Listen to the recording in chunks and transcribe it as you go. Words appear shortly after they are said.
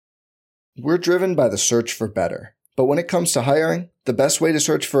We're driven by the search for better. But when it comes to hiring, the best way to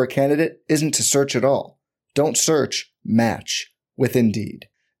search for a candidate isn't to search at all. Don't search, match with Indeed.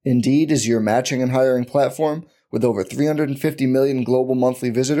 Indeed is your matching and hiring platform with over 350 million global monthly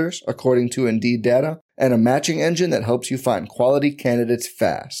visitors, according to Indeed data, and a matching engine that helps you find quality candidates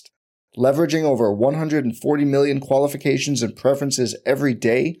fast. Leveraging over 140 million qualifications and preferences every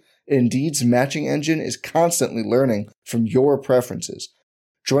day, Indeed's matching engine is constantly learning from your preferences.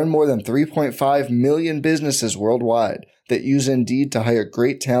 Join more than 3.5 million businesses worldwide that use Indeed to hire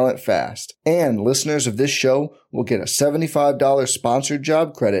great talent fast. And listeners of this show will get a $75 sponsored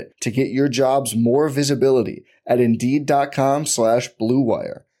job credit to get your jobs more visibility at Indeed.com/Blue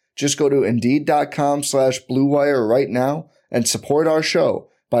Wire. Just go to Indeed.com/Blue Wire right now and support our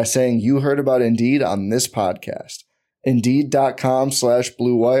show by saying you heard about Indeed on this podcast.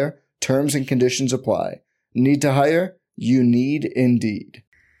 Indeed.com/Blue Wire. Terms and conditions apply. Need to hire? You need Indeed.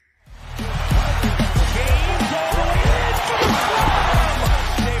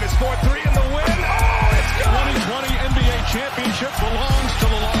 Davis 4-3 in the win. Oh, it's good. 2020 NBA championship belongs to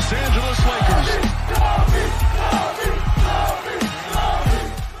the Los Angeles Lakers.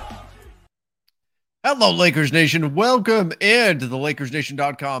 Hello, Lakers Nation. Welcome into the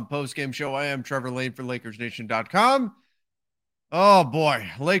LakersNation.com postgame show. I am Trevor Lane for LakersNation.com. Oh, boy.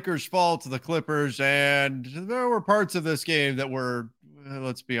 Lakers fall to the Clippers, and there were parts of this game that were,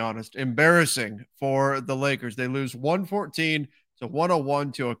 let's be honest, embarrassing for the Lakers. They lose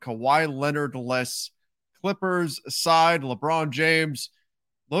 114-101 to a Kawhi Leonard-less Clippers side. LeBron James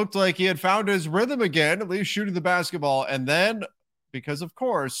looked like he had found his rhythm again, at least shooting the basketball, and then, because of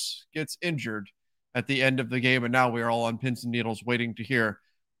course, gets injured at the end of the game, and now we are all on pins and needles waiting to hear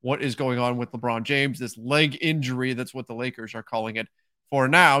what is going on with LeBron James, this leg injury. That's what the Lakers are calling it for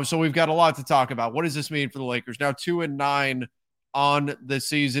now. So we've got a lot to talk about. What does this mean for the Lakers? Now 2-9 on the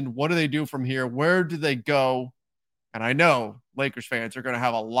season. What do they do from here? Where do they go? And I know Lakers fans are going to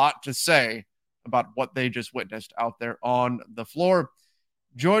have a lot to say about what they just witnessed out there on the floor.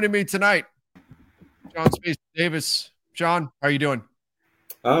 Joining me tonight, John Space Davis. John, how are you doing?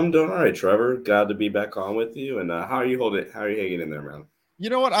 I'm doing all right, Trevor. Glad to be back on with you. And how are you holding? How are you hanging in there, man? You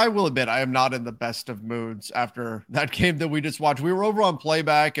know what? I will admit I am not in the best of moods after that game that we just watched. We were over on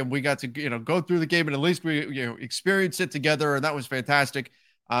playback and we got to, go through the game, and at least we, experienced it together, and that was fantastic.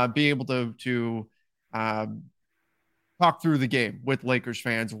 Being able to talk through the game with Lakers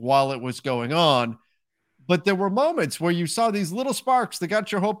fans while it was going on. But there were moments where you saw these little sparks that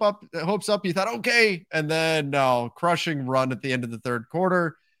got your hopes up. You thought, okay, and then no, crushing run at the end of the third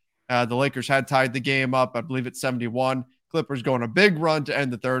quarter. The Lakers had tied the game up, I believe, at 71. Clippers going a big run to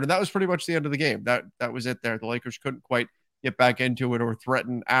end the third, and that was pretty much the end of the game. That was it there. The Lakers couldn't quite get back into it or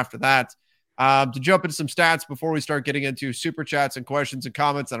threaten after that. To jump into some stats before we start getting into super chats and questions and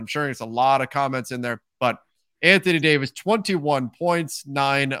comments, and I'm sure it's a lot of comments in there, but Anthony Davis, 21 points,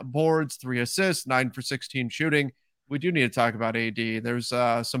 9 boards, 3 assists, 9 for 16 shooting. We do need to talk about AD. There's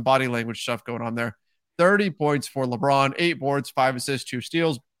some body language stuff going on there. 30 points for LeBron, 8 boards, 5 assists, 2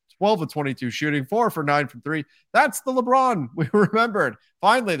 steals, 12 of 22 shooting, 4 for 9 from 3. That's the LeBron we remembered.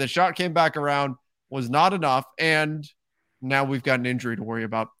 Finally, the shot came back around, was not enough, and now we've got an injury to worry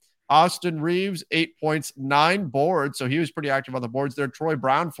about. Austin Reeves, 8 points, 9 boards, so he was pretty active on the boards there. Troy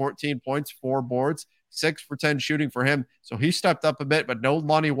Brown, 14 points, 4 boards, 6 for 10 shooting for him, so he stepped up a bit, but no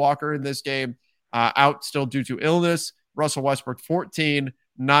Lonnie Walker in this game, out still due to illness. Russell Westbrook, 14,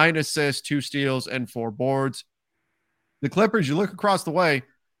 9 assists, 2 steals, and 4 boards. The Clippers, you look across the way,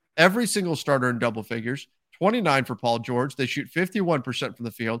 every single starter in double figures, 29 for Paul George. They shoot 51% from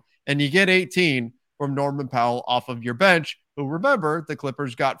the field, and you get 18 from Norman Powell off of your bench, who, remember, the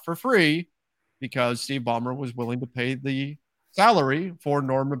Clippers got for free because Steve Ballmer was willing to pay the salary for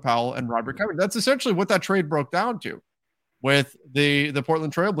Norman Powell and Robert Covington. That's essentially what that trade broke down to with the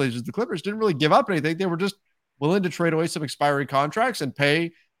Portland Trailblazers. The Clippers didn't really give up anything. They were just willing to trade away some expiring contracts and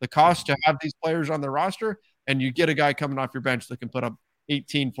pay the cost to have these players on their roster, and you get a guy coming off your bench that can put up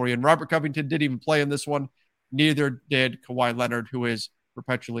 18 for you. And Robert Covington didn't even play in this one. Neither did Kawhi Leonard, who is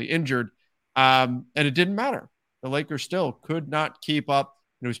perpetually injured. And it didn't matter. The Lakers still could not keep up.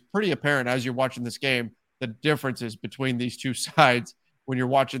 And it was pretty apparent as you're watching this game, the differences between these two sides when you're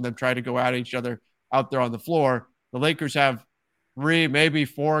watching them try to go at each other out there on the floor. The Lakers have 3, maybe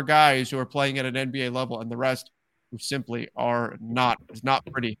 4 guys who are playing at an NBA level, and the rest who simply are not. It's not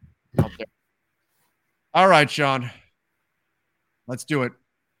pretty out there. All right, Sean. Let's do it.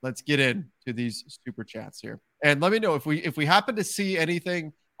 Let's get into these super chats here. And let me know if we happen to see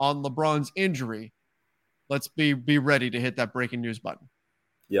anything on LeBron's injury. Let's be ready to hit that breaking news button.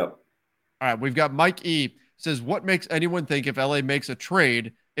 Yep. All right, we've got Mike E. Says, what makes anyone think if LA makes a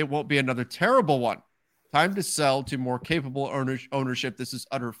trade it won't be another terrible one. Time to sell to more capable ownership. This is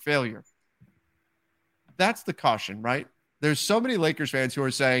utter failure. That's the caution, right? There's so many Lakers fans who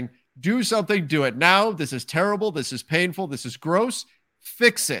are saying, do something, do it now. This is terrible. This is painful. This is gross.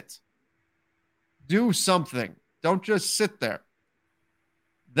 Fix it. Do something. Don't just sit there.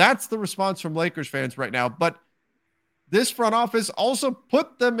 That's the response from Lakers fans right now. But this front office also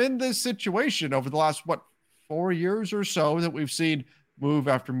put them in this situation over the last, 4 years or so that we've seen move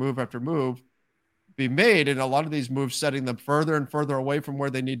after move after move be made. And a lot of these moves setting them further and further away from where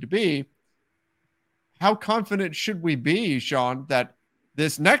they need to be. How confident should we be, Sean, that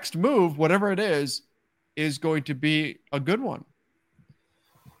this next move, whatever it is going to be a good one?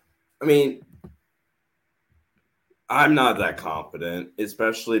 I mean, I'm not that confident,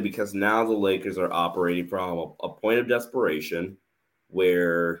 especially because now the Lakers are operating from a point of desperation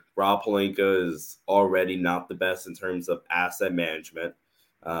where Rob Pelinka is already not the best in terms of asset management.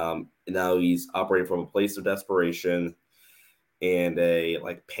 Now he's operating from a place of desperation and a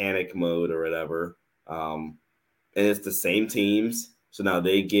panic mode or whatever. And it's the same teams. So now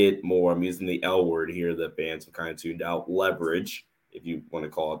they get more, I'm using the L word here that fans have kind of tuned out, leverage, if you want to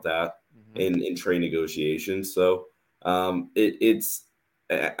call it that, in trade negotiations. So I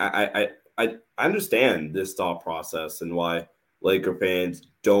understand this thought process and why Laker fans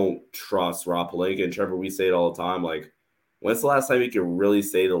don't trust Rob Pelinka. And Trevor, we say it all the time. When's the last time you can really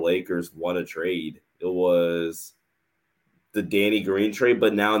say the Lakers won a trade? It was the Danny Green trade,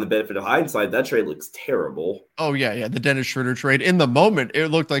 but now in the benefit of hindsight, that trade looks terrible. Oh, yeah. The Dennis Schroeder trade. In the moment, it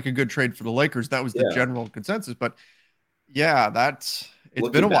looked like a good trade for the Lakers. That was the general consensus. But, yeah, it's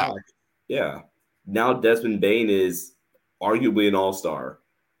been a while. Yeah. Now Desmond Bane is arguably an all-star,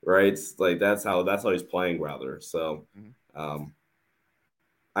 right? It's that's how he's playing, rather. So I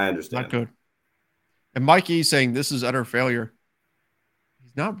understand. Not good. And Mikey saying this is utter failure.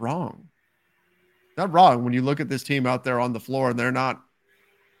 He's not wrong. Not wrong when you look at this team out there on the floor and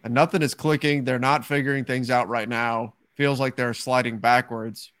nothing is clicking. They're not figuring things out right now. Feels like they're sliding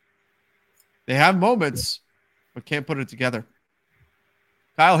backwards. They have moments, but can't put it together.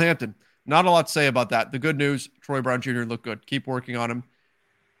 Kyle Hampton, not a lot to say about that. The good news, Troy Brown Jr. looked good. Keep working on him.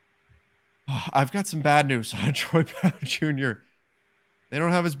 I've got some bad news on Troy Brown Jr. They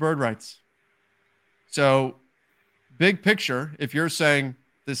don't have his bird rights. So big picture, if you're saying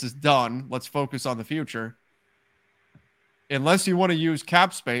this is done, let's focus on the future. Unless you want to use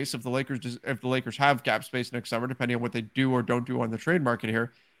cap space, if the Lakers have cap space next summer, depending on what they do or don't do on the trade market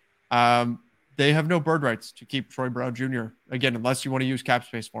here, they have no bird rights to keep Troy Brown Jr. Again, unless you want to use cap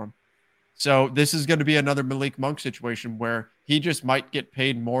space for him. So this is going to be another Malik Monk situation where he just might get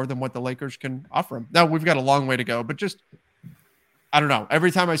paid more than what the Lakers can offer him. Now, we've got a long way to go, but just, I don't know. Every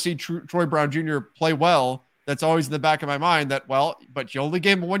time I see Troy Brown Jr. play well, that's always in the back of my mind that, but you only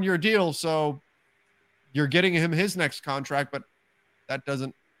gave him a 1-year deal, so you're getting him his next contract, but that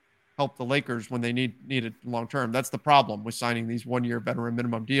doesn't help the Lakers when they need it long-term. That's the problem with signing these 1-year veteran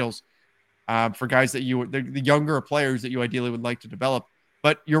minimum deals for guys that the younger players that you ideally would like to develop.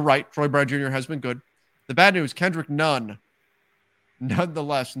 But you're right. Troy Brown Jr. has been good. The bad news, Kendrick Nunn.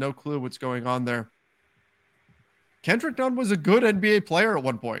 Nonetheless, no clue what's going on there. Kendrick Nunn was a good NBA player at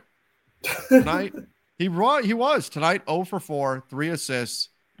one point. Tonight, he was. Tonight, 0 for 4, 3 assists,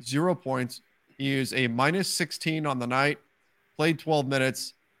 0 points. He is a -16 on the night. Played 12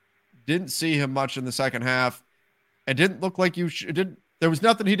 minutes. Didn't see him much in the second half. It didn't look like there was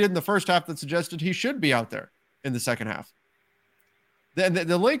nothing he did in the first half that suggested he should be out there in the second half.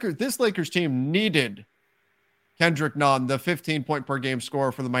 This Lakers team needed Kendrick Nunn, the 15-point per game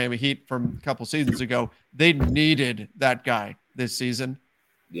scorer for the Miami Heat from a couple seasons ago. They needed that guy this season.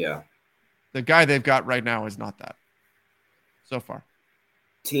 Yeah. The guy they've got right now is not that so far.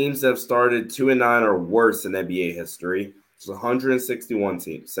 Teams that have started 2-9 or worse in NBA history. It's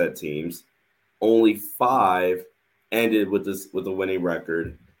 161 set teams. Only 5 ended with a winning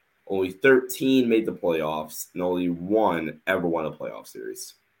record. Only 13 made the playoffs, and only 1 ever won a playoff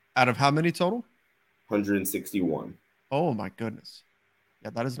series. Out of how many total? 161. Oh, my goodness.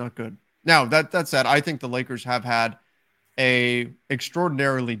 Yeah, that is not good. Now, that said, I think the Lakers have had a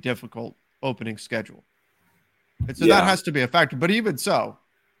extraordinarily difficult opening schedule. And so that has to be a factor. But even so,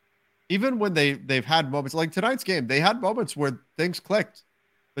 even when they've had moments like tonight's game, they had moments where things clicked.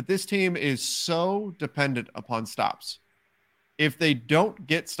 But this team is so dependent upon stops. If they don't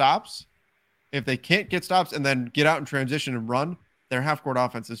get stops, if they can't get stops and then get out in transition and run, their half-court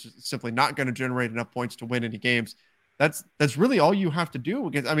offense is just simply not going to generate enough points to win any games. That's really all you have to do.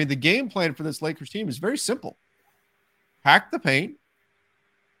 Because, I mean, the game plan for this Lakers team is very simple. Pack the paint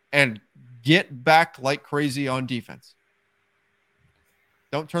and get back like crazy on defense.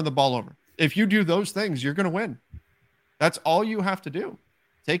 Don't turn the ball over. If you do those things, you're going to win. That's all you have to do.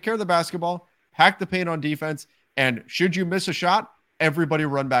 Take care of the basketball, pack the paint on defense, and should you miss a shot, everybody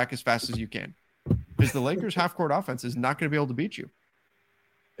run back as fast as you can. Because the Lakers' half-court offense is not going to be able to beat you.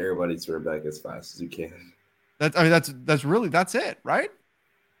 Everybody's run back as fast as you can. That's it, right?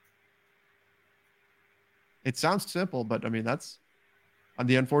 It sounds simple, but I mean, that's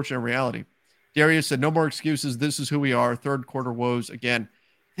the unfortunate reality. Darius said, no more excuses. This is who we are. Third quarter woes again.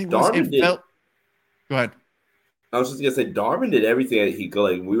 Go ahead. I was just going to say, Darvin did everything that he could.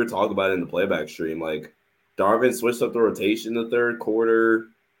 Like, we were talking about it in the playback stream. Like, Darvin switched up the rotation in the third quarter.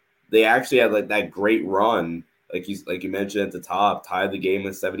 They actually had like that great run, like you mentioned at the top, tied the game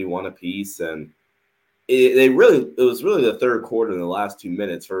at 71 apiece, and it was really the third quarter in the last 2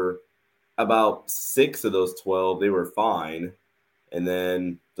 minutes. For about 6 of those 12, they were fine, and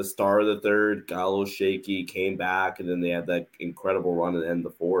then the start of the third got a little shaky, came back, and then they had that incredible run at the end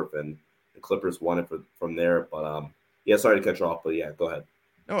of the fourth, and the Clippers won it from there. But yeah, sorry to cut you off, but yeah, go ahead.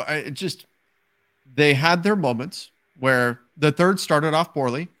 No, they had their moments where the third started off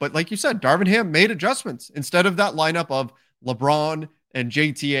poorly, but like you said, Darvin Ham made adjustments. Instead of that lineup of LeBron and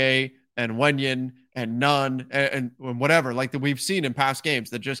JTA and Wenyen and Nunn and whatever, like that we've seen in past games,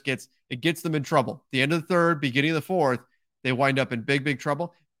 that just gets them in trouble. The end of the third, beginning of the fourth, they wind up in big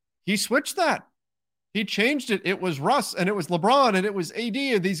trouble. He switched that. He changed it. It was Russ and it was LeBron and it was AD,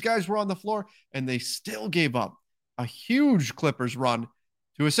 and these guys were on the floor, and they still gave up a huge Clippers run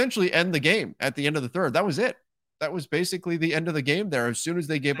to essentially end the game at the end of the third. That was it. That was basically the end of the game there. As soon as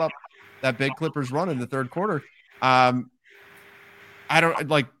they gave up that big Clippers run in the third quarter, I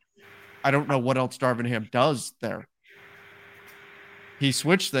don't know what else Darvin Ham does there. He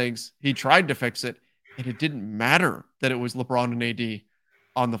switched things. He tried to fix it, and it didn't matter that it was LeBron and AD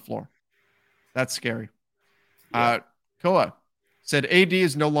on the floor. That's scary. Yeah. Koa said AD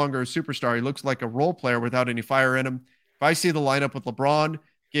is no longer a superstar. He looks like a role player without any fire in him. If I see the lineup with LeBron,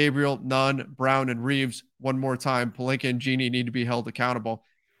 Gabriel, Nunn, Brown, and Reeves one more time, Pelinka and Genie need to be held accountable.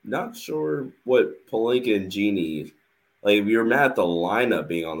 Not sure what Pelinka and Genie, like if you're mad at the lineup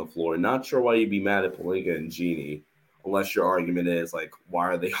being on the floor, not sure why you'd be mad at Pelinka and Genie, unless your argument is like, why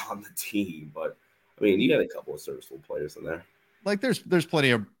are they on the team? But I mean, you got a couple of serviceable players in there. Like there's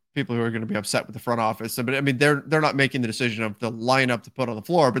plenty of people who are going to be upset with the front office. But I mean, they're not making the decision of the lineup to put on the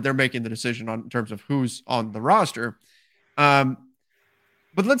floor, but they're making the decision in terms of who's on the roster.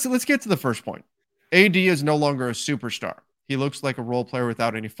 But let's get to the first point. AD is no longer a superstar. He looks like a role player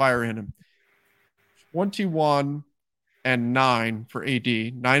without any fire in him. 21 and 9 for AD,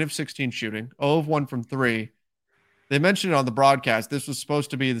 9 of 16 shooting, 0 of 1 from 3. They mentioned it on the broadcast. This was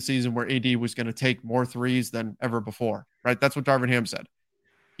supposed to be the season where AD was going to take more threes than ever before, right? That's what Darvin Ham said.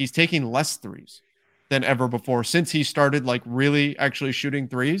 He's taking less threes than ever before. Since he started like really actually shooting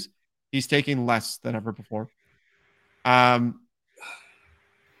threes, he's taking less than ever before.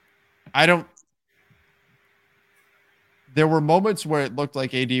 There were moments where it looked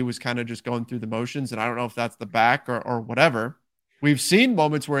like AD was kind of just going through the motions, and I don't know if that's the back or whatever. We've seen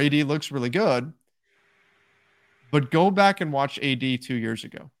moments where AD looks really good, but go back and watch AD 2 years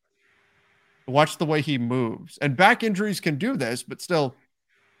ago. Watch the way he moves. And back injuries can do this, but still,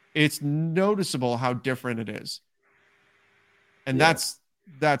 it's noticeable how different it is. And yeah,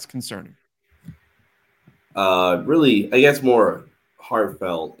 that's concerning. Really, I guess more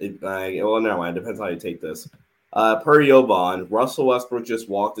heartfelt. Well, never mind. It depends how you take this. Per Jovan, Russell Westbrook just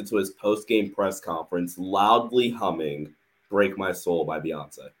walked into his post-game press conference loudly humming "Break My Soul" by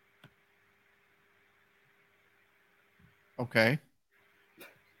Beyonce. Okay.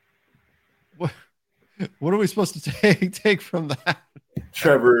 What are we supposed to take from that?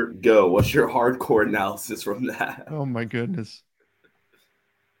 Trevor, go. What's your hardcore analysis from that? Oh, my goodness.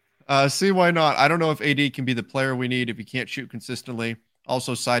 See, why not? I don't know if AD can be the player we need if he can't shoot consistently.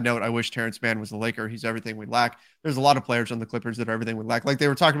 Also, side note, I wish Terrence Mann was a Laker. He's everything we lack. There's a lot of players on the Clippers that are everything we lack. Like they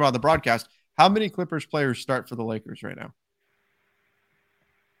were talking about on the broadcast, how many Clippers players start for the Lakers right now?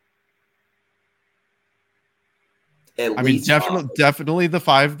 Definitely the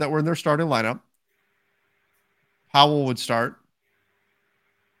 5 that were in their starting lineup. Powell would start.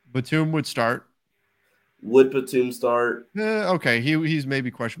 Batum would start. Would Batum start? Okay, he's maybe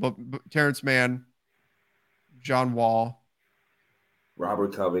questionable. Terrence Mann, John Wall,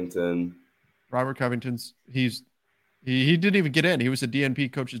 Robert Covington's he didn't even get in. He was a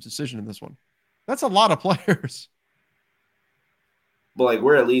DNP coach's decision in this one. That's a lot of players. But like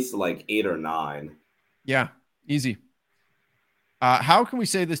we're at least like 8 or 9. Yeah, easy. How can we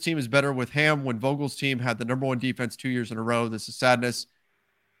say this team is better with Ham when Vogel's team had the number 1 defense 2 years in a row? This is sadness.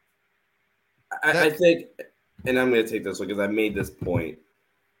 I think, and I'm going to take this one because I made this point.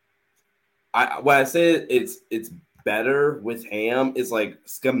 When I say it's better with Ham is like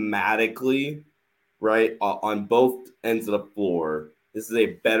schematically, right, on both ends of the floor. This is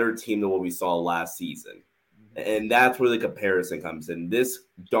a better team than what we saw last season. And that's where the comparison comes in. This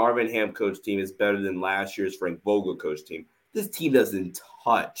Darvin Ham coach team is better than last year's Frank Vogel coach team. This team doesn't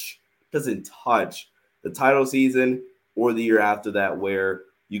touch the title season or the year after that, where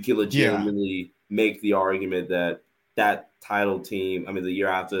you can legitimately make the argument that title team, I mean, the year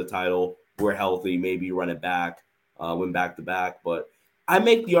after the title, we're healthy, maybe run it back, win back to back. But I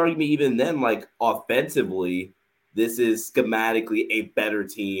make the argument even then, like offensively, this is schematically a better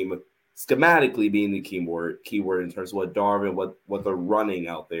team. Schematically being the keyword in terms of what Darvin, what they're running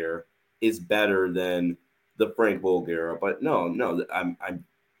out there is better than the Frank Vogel era. But no, I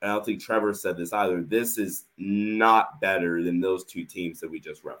don't think Trevor said this either. This is not better than those two teams that we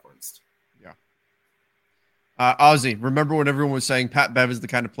just referenced. Yeah. Ozzy, remember when everyone was saying Pat Bev is the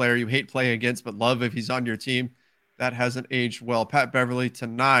kind of player you hate playing against but love if he's on your team? That hasn't aged well. Pat Beverly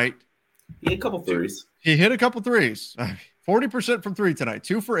tonight. He hit a couple threes. He hit a couple threes. 40% from three tonight.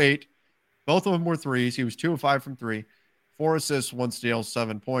 2 for 8. Both of them were threes. He was 2 of 5 from 3. 4 assists, 1 steal,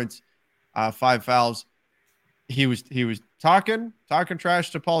 7 points, 5 fouls. He was talking trash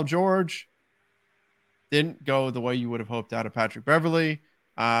to Paul George. Didn't go the way you would have hoped out of Patrick Beverly.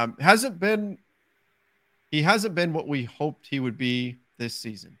 He hasn't been what we hoped he would be this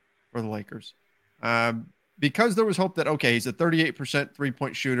season for the Lakers. Because there was hope that, okay, he's a 38%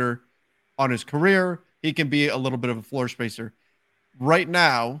 three-point shooter on his career. He can be a little bit of a floor spacer. Right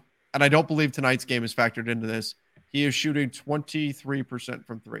now, and I don't believe tonight's game is factored into this, he is shooting 23%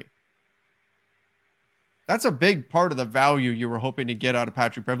 from 3. That's a big part of the value you were hoping to get out of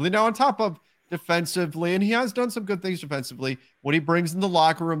Patrick Beverly. Now, on top of defensively, and he has done some good things defensively, what he brings in the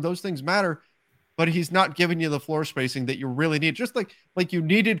locker room, those things matter, but he's not giving you the floor spacing that you really need. Just like you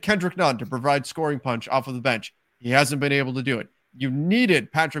needed Kendrick Nunn to provide scoring punch off of the bench. He hasn't been able to do it. You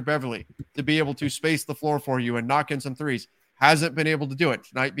needed Patrick Beverly to be able to space the floor for you and knock in some threes. Hasn't been able to do it.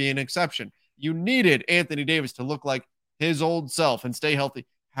 Tonight being an exception. You needed Anthony Davis to look like his old self and stay healthy.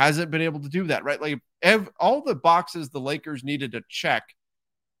 Hasn't been able to do that, right? Like all the boxes the Lakers needed to check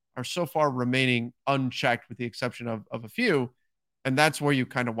are so far remaining unchecked with the exception of a few. And that's where you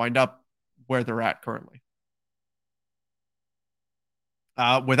kind of wind up where they're at currently.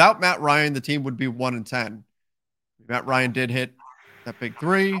 Without Matt Ryan, the team would be 1-10. Matt Ryan did hit that big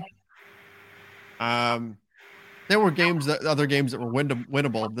 3. There were other games that were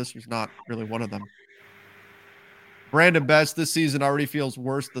winnable. This was not really one of them. Brandon Best this season already feels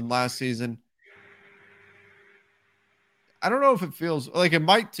worse than last season. I don't know if it feels like it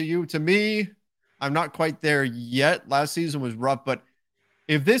might to you. To me, I'm not quite there yet. Last season was rough, but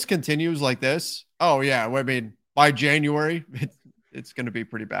if this continues like this, oh yeah, I mean, by January, it's going to be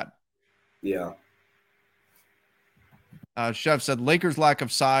pretty bad. Yeah. Chef said Lakers' lack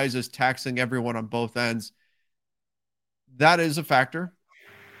of size is taxing everyone on both ends. That is a factor.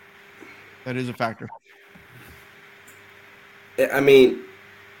 I mean,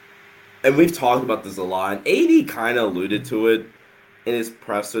 and we've talked about this a lot. And AD kind of alluded to it in his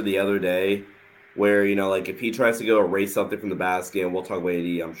presser the other day, where, you know, like if he tries to go erase something from the basket, and we'll talk about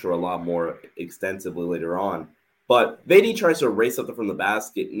AD, I'm sure, a lot more extensively later on. But if AD tries to erase something from the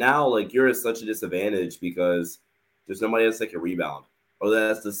basket, now, like, you're at such a disadvantage because there's nobody else that can rebound. Or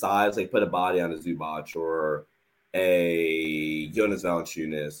that's the size, like, put a body on a Zubac or a Jonas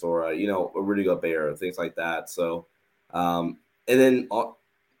Valanciunas or, a Rudy Gobert, things like that. So, and then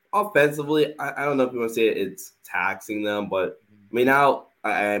offensively, I don't know if you want to say it's taxing them, but I mean, now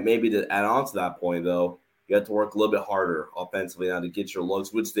maybe to add on to that point, though, you have to work a little bit harder offensively now to get your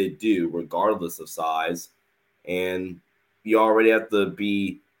looks, which they do regardless of size. And you already have to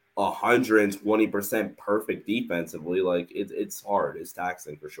be 120% perfect defensively. Like, it's hard. It's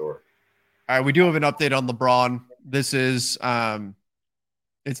taxing for sure. All right, we do have an update on LeBron. This is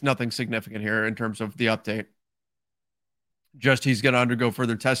it's nothing significant here in terms of the update. Just he's going to undergo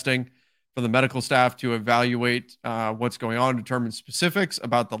further testing from the medical staff to evaluate what's going on, determine specifics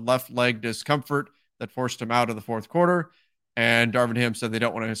about the left leg discomfort that forced him out of the fourth quarter. And Darvin Ham said they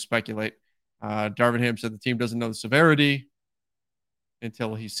don't want to speculate. Darvin Ham said the team doesn't know the severity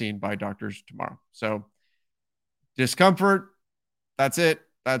until he's seen by doctors tomorrow. So discomfort, that's it.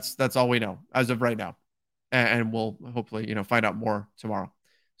 That's all we know as of right now. And we'll hopefully, find out more tomorrow.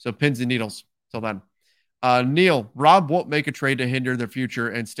 So pins and needles till then. Neil, Rob won't make a trade to hinder their future,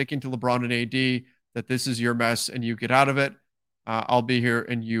 and sticking to LeBron and AD, that this is your mess and you get out of it. I'll be here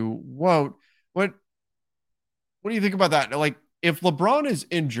and you won't. What do you think about that? Like, if LeBron is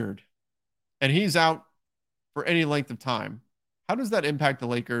injured and he's out for any length of time, How does that impact the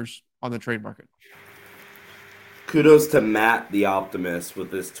Lakers on the trade market? Kudos to Matt the Optimist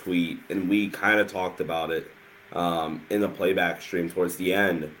with this tweet, and we kind of talked about it in the playback stream towards the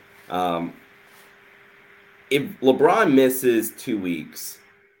end. If LeBron misses 2 weeks,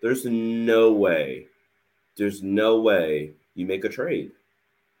 there's no way you make a trade,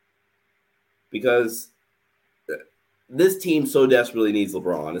 because this team so desperately needs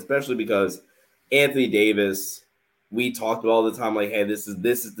LeBron, especially because Anthony Davis, we talked about all the time, like, hey, this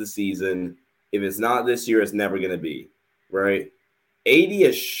is the season. If it's not this year, it's never going to be, right? AD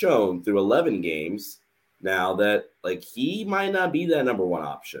has shown through 11 games now that, like, he might not be that number one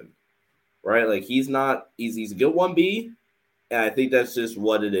option, right? Like, he's a good 1B, and I think that's just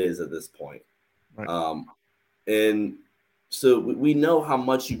what it is at this point. Right. And so we know how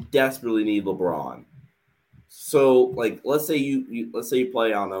much you desperately need LeBron. So, like, let's say you play,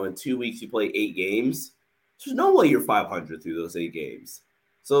 I don't know, in 2 weeks you play 8 games. There's no way you're 500 through those 8 games.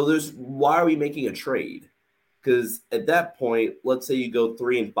 So why are we making a trade? Because at that point, let's say you go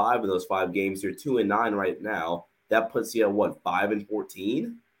 3-5 in those 5 games, you're 2-9 right now. That puts you at what,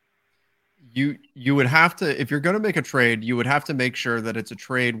 5-14? You would have to, if you're going to make a trade, you would have to make sure that it's a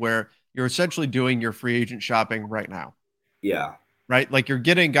trade where you're essentially doing your free agent shopping right now. Yeah. Right? Like, you're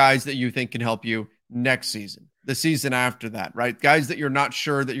getting guys that you think can help you next season, the season after that, right? Guys that you're not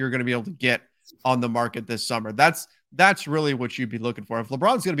sure that you're going to be able to get on the market this summer. That's really what you'd be looking for. If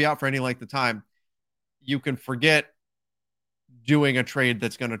LeBron's going to be out for any length of time, you can forget doing a trade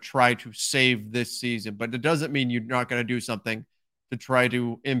that's going to try to save this season, but it doesn't mean you're not going to do something to try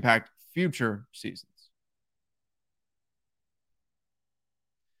to impact future seasons.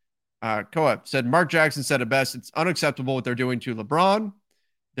 Coep said, Mark Jackson said it best. It's unacceptable what they're doing to LeBron.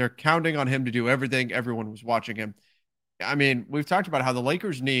 They're counting on him to do everything. Everyone was watching him. I mean, we've talked about how the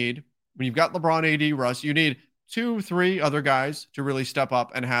Lakers need, when you've got LeBron, AD, Russ, you need 2-3 other guys to really step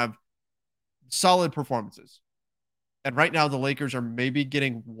up and have solid performances. And right now, the Lakers are maybe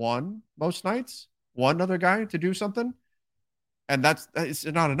getting one most nights, one other guy to do something. And it's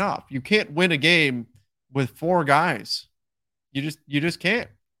not enough. You can't win a game with 4 guys. You just can't.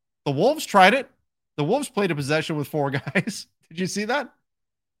 The Wolves tried it. The Wolves played a possession with 4 guys. Did you see that?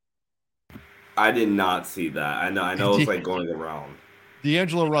 I did not see that. I know it's like going around.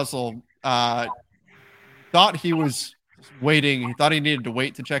 D'Angelo Russell thought he was waiting. He thought he needed to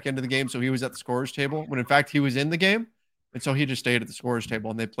wait to check into the game, so he was at the scorer's table, when in fact he was in the game. And so he just stayed at the scorer's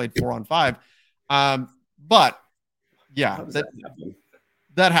table, and they played 4-on-5. But yeah,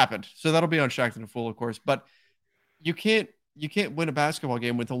 that happened. So that'll be on Shaq and a Fool, of course. But you can't win a basketball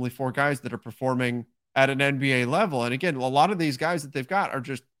game with only 4 guys that are performing at an NBA level. And again, a lot of these guys that they've got are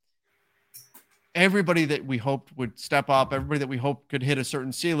just everybody that we hoped would step up, everybody that we hoped could hit a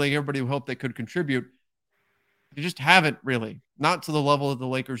certain ceiling, everybody we hoped they could contribute. They just haven't really, not to the level that the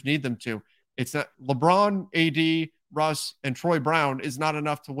Lakers need them to. It's not LeBron, AD, Russ, and Troy Brown is not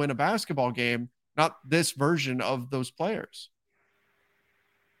enough to win a basketball game. Not this version of those players.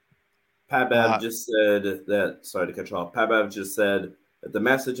 Pat Bev just said that, sorry to cut you off. Pat Bev just said that the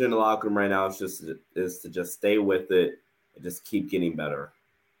message in the locker room right now is to just stay with it and just keep getting better.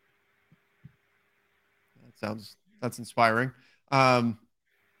 That's inspiring. No,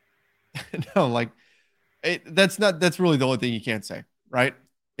 like that's really the only thing you can't say, right?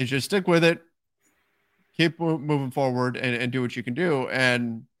 Is just stick with it, keep moving forward, and do what you can do,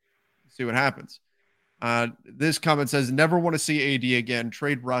 and see what happens. This comment says, never want to see AD again.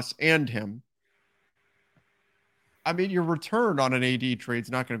 Trade Russ and him. I mean, your return on an AD trade is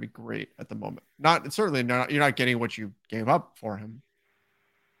not going to be great at the moment. Certainly not. You're not getting what you gave up for him.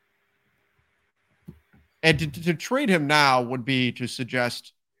 And to trade him now would be to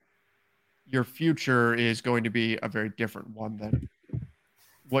suggest your future is going to be a very different one than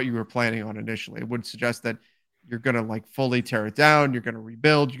what you were planning on initially. It would suggest that you're going to like fully tear it down. You're going to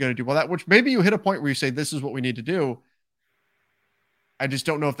rebuild. You're going to do all that, which maybe you hit a point where you say, this is what we need to do. I just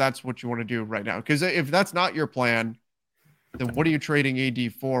don't know if that's what you want to do right now. Because if that's not your plan, then what are you trading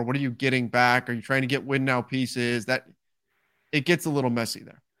AD for? What are you getting back? Are you trying to get win now pieces? That it gets a little messy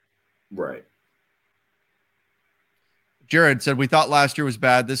there. Right. Jared said, we thought last year was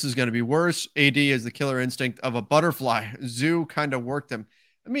bad. This is going to be worse. AD is the killer instinct of a butterfly. Zoo kind of worked him.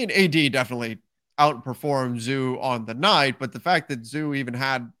 I mean, AD definitely outperformed Zoo on the night, but the fact that Zoo even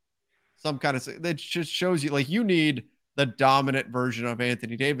had some kind of, that just shows you, like, you need the dominant version of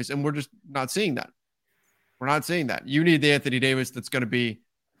Anthony Davis, and we're just not seeing that. We're not seeing that. You need the Anthony Davis that's going to be,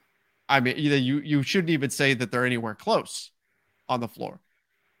 I mean, either you shouldn't even say that they're anywhere close on the floor.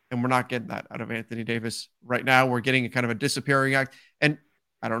 And we're not getting that out of Anthony Davis right now. We're getting a kind of a disappearing act. And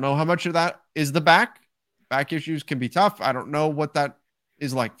I don't know how much of that is the back Back issues can be tough. I don't know what that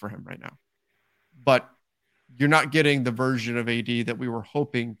is like for him right now, but you're not getting the version of AD that we were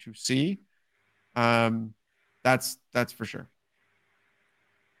hoping to see. That's for sure.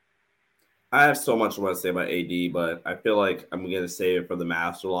 I have so much I want to say about AD, but I feel like I'm going to save it for the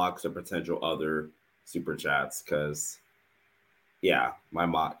master locks or potential other super chats because, yeah,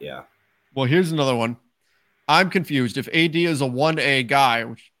 yeah. Well, here's another one. I'm confused. If AD is a 1A guy,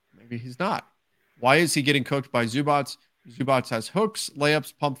 which maybe he's not, why is he getting cooked by Zubats? Zubats has hooks,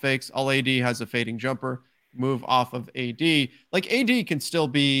 layups, pump fakes. All AD has a fading jumper, move off of AD. Like AD can still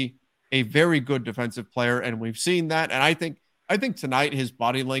be a very good defensive player, and we've seen that. And I think tonight his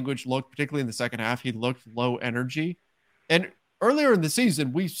body language looked, particularly in the second half, he looked low energy. And earlier in the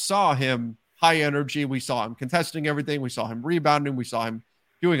season, we saw him high energy. We saw him contesting everything. We saw him rebounding. We saw him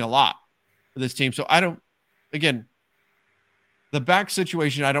doing a lot for this team. So again, the back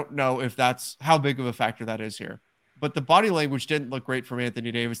situation, I don't know if that's how big of a factor that is here. But the body language didn't look great from Anthony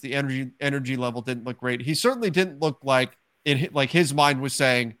Davis. The energy level didn't look great. He certainly didn't look like his mind was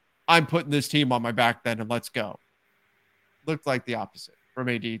saying, I'm putting this team on my back then and let's go. Looked like the opposite from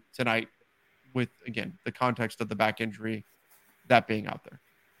AD tonight with, again, the context of the back injury, that being out there.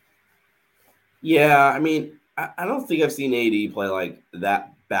 Yeah, I mean, I don't think I've seen AD play like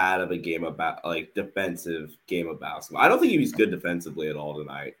that bad of a game about like defensive game of basketball. I don't think he was good defensively at all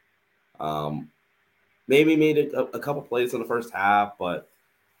tonight. Maybe made a couple plays in the first half, but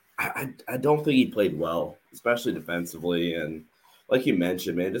I don't think he played well, especially defensively. And like you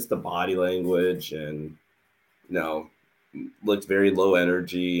mentioned, man, just the body language and looked very low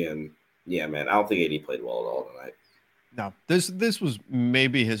energy. And yeah, man, I don't think AD played well at all tonight. No, this was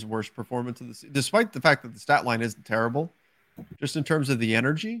maybe his worst performance of the season, despite the fact that the stat line isn't terrible. Just in terms of the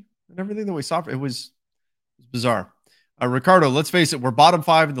energy and everything that we saw, it was bizarre. Ricardo, let's face it, we're bottom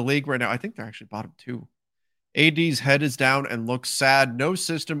 5 in the league right now. I think they're actually bottom 2. AD's head is down and looks sad. No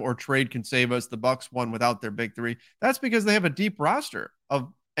system or trade can save us. The Bucks won without their big 3. That's because they have a deep roster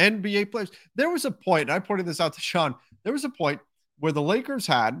of NBA players. There was a point, and I pointed this out to Sean, there was a point where the Lakers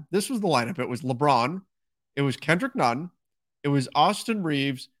had, this was the lineup. It was LeBron, it was Kendrick Nunn, it was Austin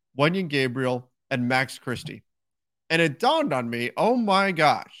Reeves, Wenyen Gabriel, and Max Christie. And it dawned on me, oh my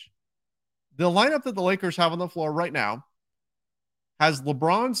gosh, the lineup that the Lakers have on the floor right now has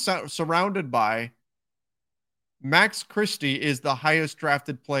LeBron surrounded by Max Christie is the highest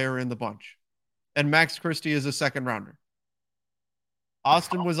drafted player in the bunch. And Max Christie is a second rounder.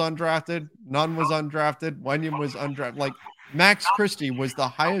 Austin was undrafted. Nunn was undrafted. Wenyen was undrafted. Like, Max Christie was the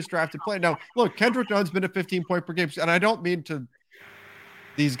highest drafted player. Now, look, Kendrick Nunn's been a 15-point per game. And I don't mean to...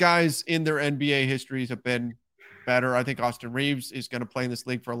 These guys in their NBA histories have been better. I think Austin Reeves is going to play in this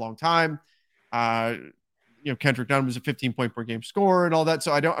league for a long time. Kendrick Nunn was a 15-point per game scorer and all that.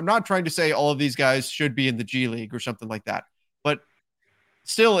 So I'm not trying to say all of these guys should be in the G League or something like that. But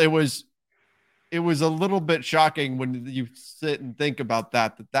still, it was a little bit shocking when you sit and think about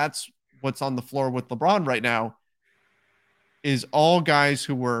that's what's on the floor with LeBron right now is all guys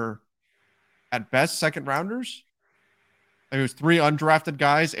who were at best second rounders. It was 3 undrafted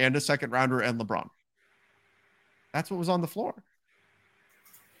guys and a second rounder and LeBron. That's what was on the floor.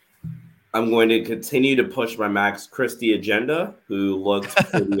 I'm going to continue to push my Max Christie agenda, who looked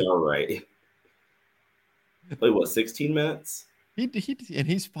pretty all right. Played, 16 minutes? And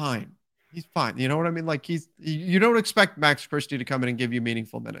he's fine. He's fine. You know what I mean? Like, you don't expect Max Christie to come in and give you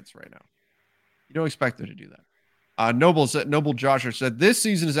meaningful minutes right now. You don't expect him to do that. Noble Joshua said, this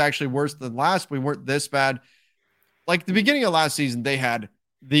season is actually worse than last. We weren't this bad. Like the beginning of last season, they had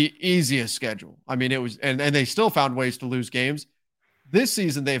the easiest schedule. I mean, it was, and they still found ways to lose games. This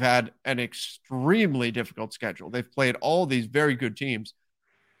season, they've had an extremely difficult schedule. They've played all these very good teams.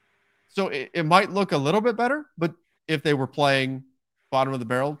 So it might look a little bit better, but if they were playing bottom of the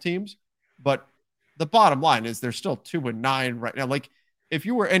barrel teams, but the bottom line is they're still 2-9 right now. Like, if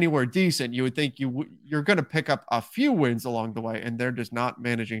you were anywhere decent, you would think you're going to pick up a few wins along the way, and they're just not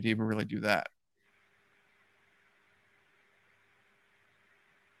managing to even really do that.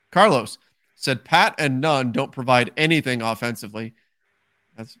 Carlos said Pat and Nunn don't provide anything offensively.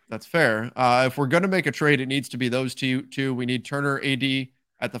 That's fair. If we're going to make a trade, it needs to be those two. We need Turner, AD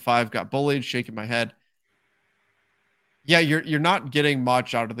at the 5. Got bullied. Shaking my head. Yeah, you're not getting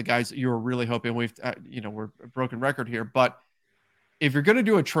much out of the guys that you were really hoping. We're a broken record here, but if you're going to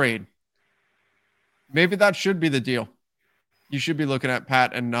do a trade, maybe that should be the deal. You should be looking at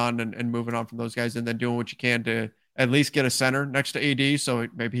Pat and Nunn and moving on from those guys, and then doing what you can to at least get a center next to AD, so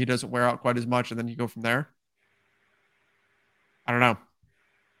maybe he doesn't wear out quite as much, and then you go from there. I don't know.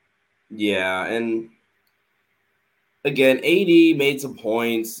 Yeah, and again, AD made some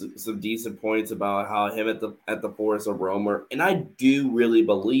points, some decent points about how him at the four is a roamer, and I do really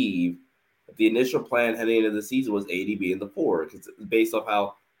believe that the initial plan heading into the season was AD being the four because based off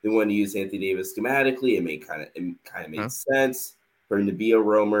how they wanted to use Anthony Davis schematically, it kind of made sense for him to be a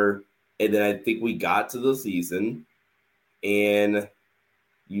roamer. And then I think we got to the season, and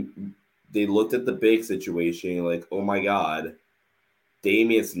they looked at the big situation like, oh my God,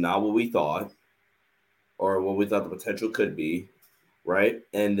 Damian's not what we thought. Or what we thought the potential could be, right?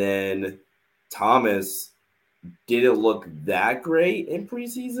 And then Thomas didn't look that great in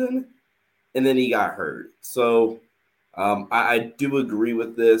preseason, and then he got hurt. So I do agree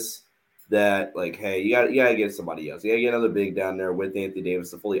with this that, like, hey, you gotta get somebody else. You gotta get another big down there with Anthony Davis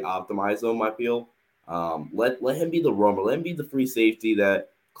to fully optimize him, I feel. Let him be the roamer. Let him be the free safety that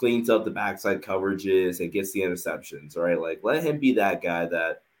cleans up the backside coverages and gets the interceptions, right? Like, let him be that guy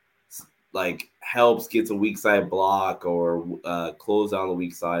that like helps, gets a weak side block or close on the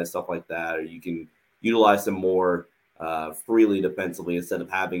weak side, stuff like that, or you can utilize him more freely defensively instead of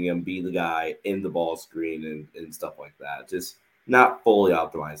having him be the guy in the ball screen and stuff like that. Just not fully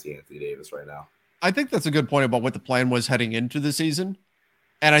optimizing Anthony Davis right now. I think that's a good point about what the plan was heading into the season.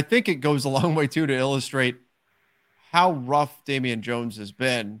 And I think it goes a long way too to illustrate how rough Damian Jones has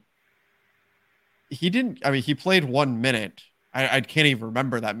been. He played 1 minute. I can't even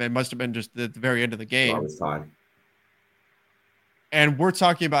remember that. It must have been just at the very end of the game. Time. And we're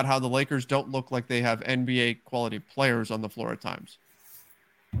talking about how the Lakers don't look like they have NBA quality players on the floor at times.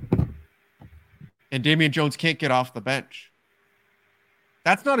 And Damian Jones can't get off the bench.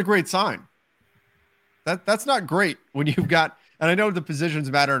 That's not a great sign. That's not great when you've got, and I know the positions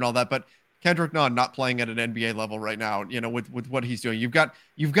matter and all that, but Kendrick Nunn not playing at an NBA level right now, with what he's doing. You've got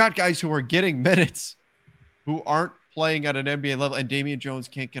guys who are getting minutes who aren't playing at an NBA level, and Damian Jones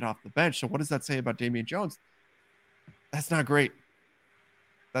can't get off the bench. So what does that say about Damian Jones? That's not great.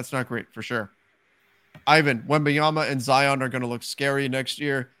 That's not great for sure. Ivan, Wembanyama and Zion are going to look scary next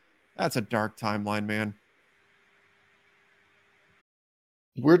year. That's a dark timeline, man.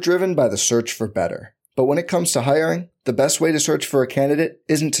 We're driven by the search for better. But when it comes to hiring, the best way to search for a candidate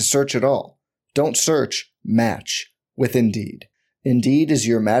isn't to search at all. Don't search, match with Indeed. Indeed is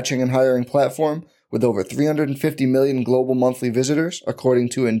your matching and hiring platform with over 350 million global monthly visitors, according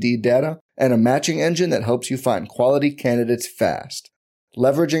to Indeed data, and a matching engine that helps you find quality candidates fast.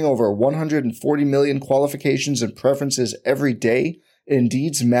 Leveraging over 140 million qualifications and preferences every day,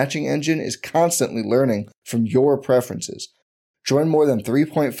 Indeed's matching engine is constantly learning from your preferences. Join more than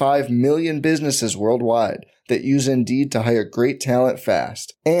 3.5 million businesses worldwide that use Indeed to hire great talent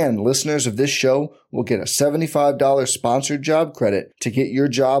fast. And listeners of this show will get a $75 sponsored job credit to get your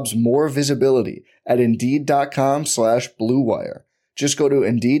jobs more visibility at Indeed.com/Blue Wire. Just go to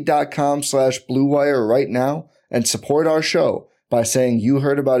Indeed.com/Blue Wire right now and support our show by saying you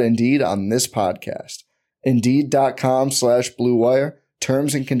heard about Indeed on this podcast. Indeed.com/Blue Wire.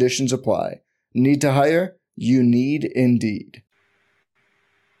 Terms and conditions apply. Need to hire? You need Indeed.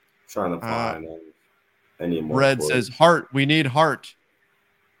 Trying to find any more. Red says, Hart, we need Hart.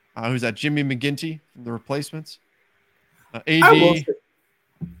 Who's that? Jimmy McGinty from the Replacements? AD.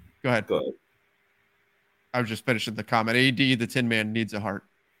 Go ahead. I was just finishing the comment. AD, the Tin Man, needs a heart.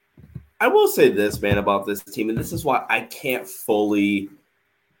 I will say this, man, about this team, and this is why I can't fully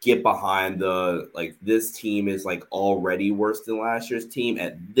get behind this team is already worse than last year's team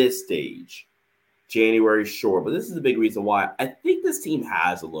at this stage. January, sure, but this is a big reason why I think this team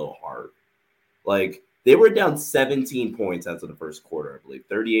has a little heart. They were down 17 points after the first quarter, I believe,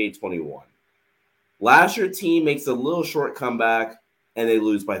 38-21. Last year's team makes a little short comeback, and they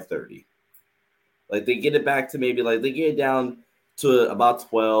lose by 30. They get it back to maybe, they get it down to about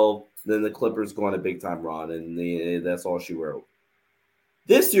 12, then the Clippers go on a big-time run, and that's all she wrote.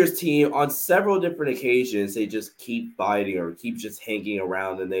 This year's team, on several different occasions, they just keep fighting or keep just hanging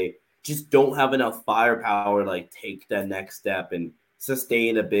around, and they just don't have enough firepower to take that next step and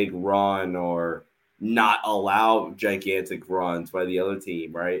sustain a big run or not allow gigantic runs by the other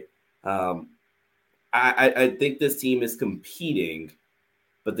team, right? I think this team is competing,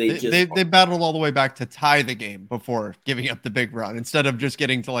 but they battled all the way back to tie the game before giving up the big run instead of just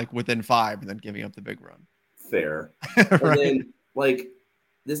getting to within 5 and then giving up the big run. Fair. Right? And then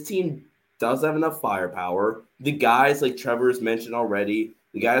this team does have enough firepower. The guys Trevor's mentioned already,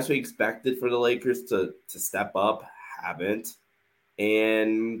 the guys we expected for the Lakers to step up haven't.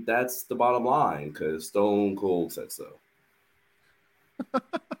 And that's the bottom line because Stone Cold said so.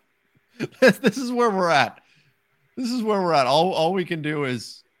 This is where we're at. All we can do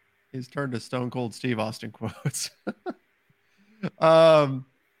is turn to Stone Cold Steve Austin quotes.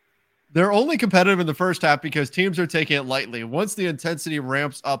 They're only competitive in the first half because teams are taking it lightly. Once the intensity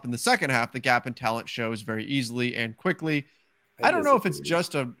ramps up in the second half, the gap in talent shows very easily and quickly. I don't know if it's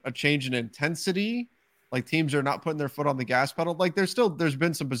just a change in intensity. Like teams are not putting their foot on the gas pedal. Like there's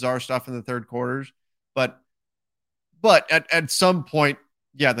been some bizarre stuff in the third quarters, but at some point,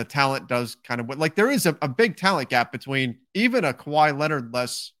 yeah, the talent does kind of like there is a big talent gap between even a Kawhi Leonard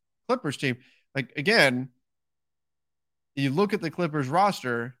less Clippers team. Like again, you look at the Clippers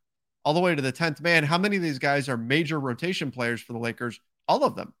roster all the way to the 10th man. How many of these guys are major rotation players for the Lakers? All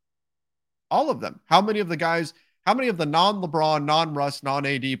of them. All of them. How many of the non-LeBron, non-Russ,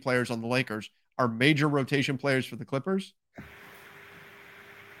 non-AD players on the Lakers are major rotation players for the Clippers?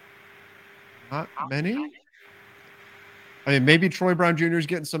 Not many. I mean, maybe Troy Brown Jr. is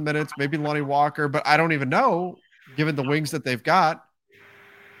getting some minutes, maybe Lonnie Walker, but I don't even know, given the wings that they've got.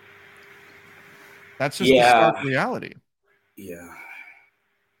 That's just the stark reality. Yeah.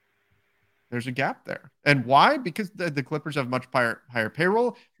 There's a gap there. And why? Because the Clippers have much higher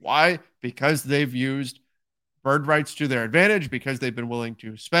payroll. Why? Because they've used bird rights to their advantage, because they've been willing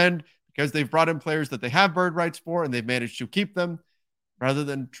to spend, because they've brought in players that they have bird rights for, and they've managed to keep them rather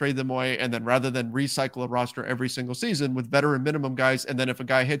than trade them away, and then rather than recycle a roster every single season with veteran minimum guys, and then if a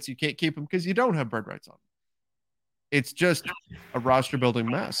guy hits, you can't keep him because you don't have bird rights on him. It's just a roster building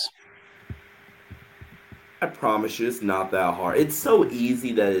mess. I promise you, it's not that hard. It's so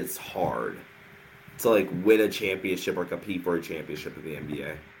easy that it's hard to like win a championship or compete for a championship in the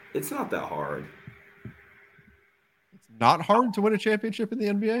NBA. It's not that hard. It's not hard to win a championship in the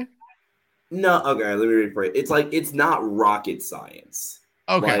NBA? No, okay, let me rephrase. It's like it's not rocket science.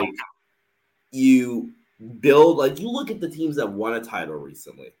 Okay. Like you build, like you look at the teams that won a title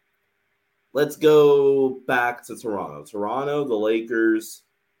recently. Let's go back to Toronto. Toronto, the Lakers,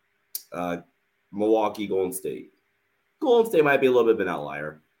 Milwaukee, Golden State. Golden State might be a little bit of an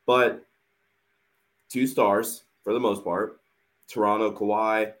outlier, but 2 stars for the most part. Toronto,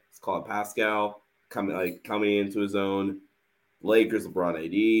 Kawhi, let's call it Pascal, coming into his own. Lakers,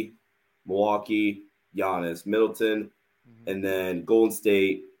 LeBron, AD. Milwaukee, Giannis, Middleton, and then Golden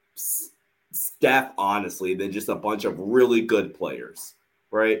State, Steph, honestly, then just a bunch of really good players,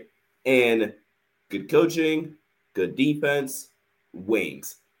 right? And good coaching, good defense,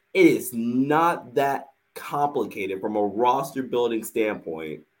 wings. It is not that complicated from a roster building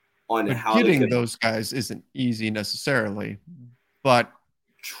standpoint on but how getting those guys isn't easy necessarily, but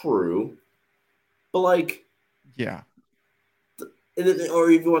true. But like, yeah. Or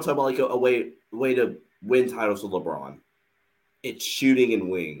if you want to talk about like a way to win titles with LeBron, it's shooting and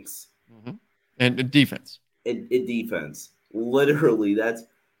wings, and defense. And defense, literally,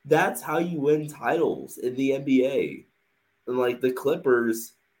 that's how you win titles in the NBA. And like the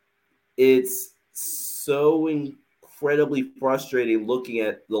Clippers, it's so incredibly frustrating looking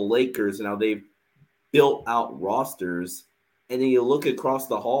at the Lakers and how they've built out rosters, and then you look across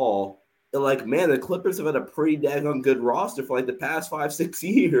the hall. Like, man, the Clippers have had a pretty daggone good roster for like the past 5-6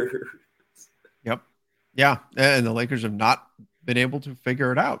 years. Yep. Yeah. And the Lakers have not been able to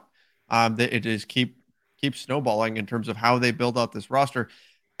figure it out. It just keep snowballing in terms of how they build out this roster.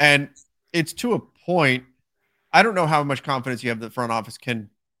 And it's to a point, I don't know how much confidence you have that the front office can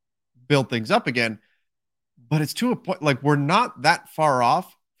build things up again, but it's to a point, like we're not that far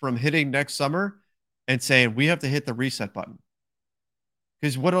off from hitting next summer and saying we have to hit the reset button.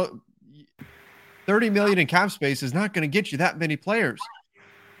 Because what 30 million in cap space is not going to get you that many players.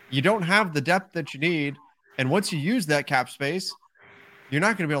 You don't have the depth that you need. And once you use that cap space, you're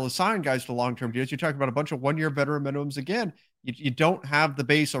not going to be able to sign guys to long-term deals. You're talking about a bunch of 1-year veteran minimums again. You don't have the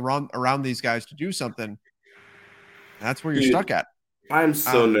base around these guys to do something. That's where you're stuck at. I'm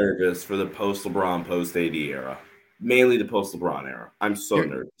so nervous for the post-LeBron, post-AD era. Mainly the post-LeBron era. I'm so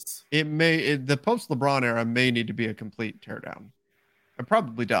nervous. The post-LeBron era may need to be a complete teardown. It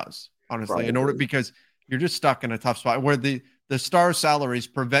probably does. Honestly, because you're just stuck in a tough spot where the star salaries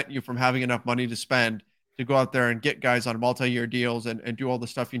prevent you from having enough money to spend to go out there and get guys on multi-year deals and do all the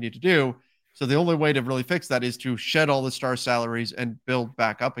stuff you need to do. So the only way to really fix that is to shed all the star salaries and build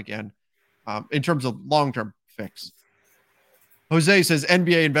back up again in terms of long-term fix. Jose says,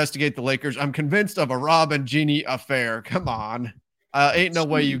 NBA investigate the Lakers. I'm convinced of a Rob and Jeannie affair. Come on. Ain't no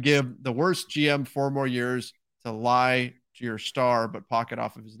way you give the worst GM 4 more years to lie to your star, but pocket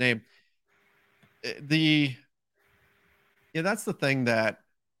off of his name. That's the thing that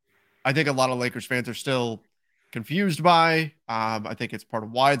I think a lot of Lakers fans are still confused by. I think it's part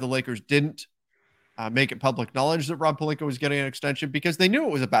of why the Lakers didn't make it public knowledge that Rob Pelinka was getting an extension, because they knew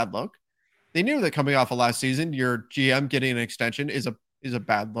it was a bad look. They knew that coming off of last season, your GM getting an extension is a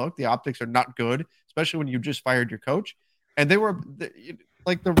bad look. The optics are not good, especially when you just fired your coach. And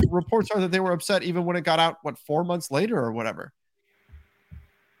like the reports are that they were upset even when it got out, 4 months later or whatever.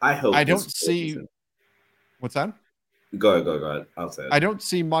 I hope I don't see what's that? Go ahead. I'll say it. I don't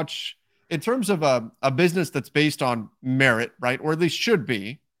see much in terms of a business that's based on merit, right? Or at least should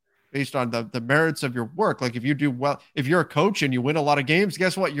be based on the merits of your work. Like if you do well, if you're a coach and you win a lot of games,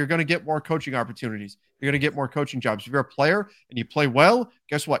 guess what? You're going to get more coaching opportunities. You're going to get more coaching jobs. If you're a player and you play well,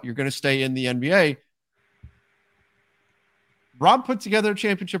 guess what? You're going to stay in the NBA. Rob put together a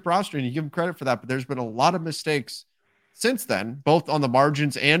championship roster and you give him credit for that, but there's been a lot of mistakes since then, both on the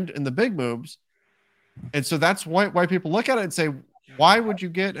margins and in the big moves. And so that's why people look at it and say, why would you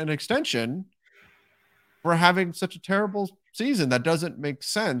get an extension for having such a terrible season? That doesn't make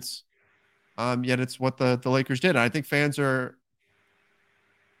sense. Yet it's what the Lakers did. And I think fans are,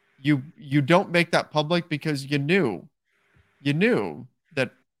 you don't make that public because you knew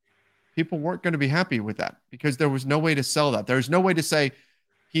that people weren't going to be happy with that because there was no way to sell that. There's no way to say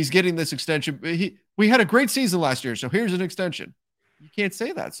he's getting this extension. We had a great season last year, so here's an extension. You can't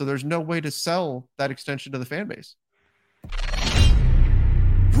say that. So there's no way to sell that extension to the fan base.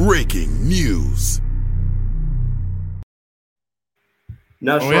 Breaking news.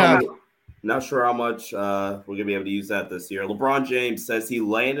 Not sure how much we're going to be able to use that this year. LeBron James says he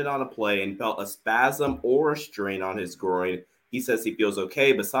landed on a plane and felt a spasm or a strain on his groin. He says he feels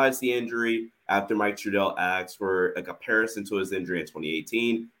okay besides the injury. After Mike Trudell asked for a comparison to his injury in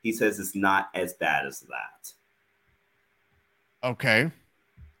 2018, he says it's not as bad as that. Okay.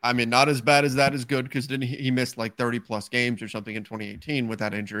 I mean, not as bad as that is good because didn't he missed like 30 plus games or something in 2018 with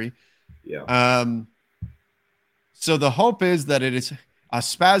that injury. Yeah. So the hope is that it is a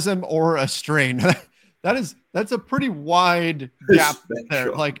spasm or a strain. That's a pretty wide gap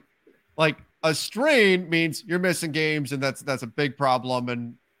there. Like a strain means you're missing games and that's a big problem.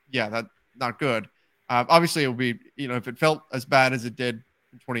 And yeah, that's not good. Obviously it would be, if it felt as bad as it did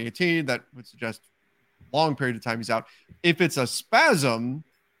in 2018, that would suggest long period of time he's out. If it's a spasm,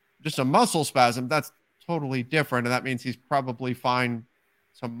 just a muscle spasm, that's totally different. And that means he's probably fine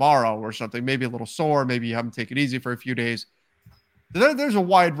tomorrow or something, maybe a little sore. Maybe you have him take it easy for a few days. There's a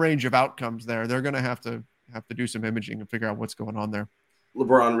wide range of outcomes there. They're going to have to do some imaging and figure out what's going on there.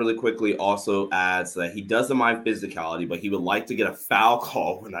 LeBron really quickly also adds that he doesn't mind physicality, but he would like to get a foul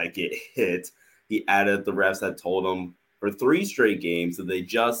call when I get hit. He added the refs that told him for 3 straight games that they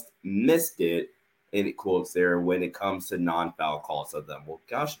just missed it. And it quotes there when it comes to non-foul calls of them. Well,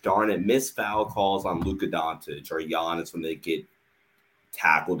 gosh darn it, missed foul calls on Luka Doncic or Giannis when they get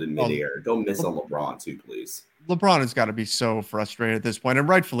tackled in midair. Don't miss on LeBron too, please. LeBron has got to be so frustrated at this point, and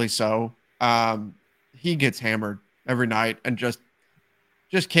rightfully so. He gets hammered every night and just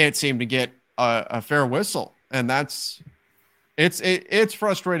can't seem to get a fair whistle, and it's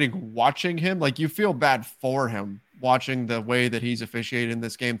frustrating watching him. Like you feel bad for him watching the way that he's officiated in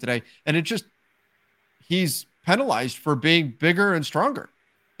this game today, and he's penalized for being bigger and stronger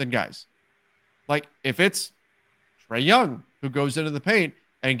than guys. Like if it's Trae Young who goes into the paint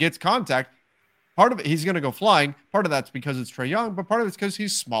and gets contact, part of it, he's going to go flying. Part of that's because it's Trae Young, but part of it's because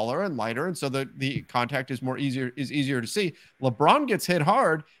he's smaller and lighter. And so the contact is easier to see. LeBron gets hit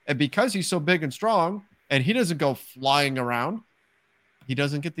hard. And because he's so big and strong and he doesn't go flying around, he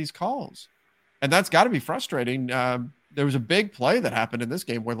doesn't get these calls. And that's got to be frustrating. There was a big play that happened in this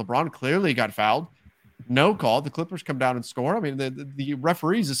game where LeBron clearly got fouled. No call. The Clippers come down and score. I mean, the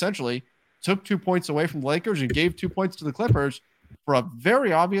referees essentially took 2 points away from the Lakers and gave 2 points to the Clippers for a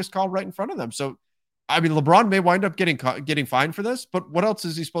very obvious call right in front of them. So, I mean, LeBron may wind up getting fined for this, but what else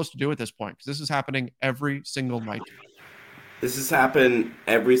is he supposed to do at this point? Because this is happening every single night. This has happened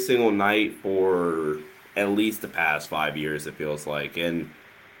every single night for at least the past 5 years, it feels like. And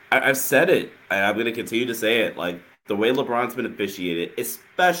I've said it. I'm going to continue to say it. Like, the way LeBron's been officiated,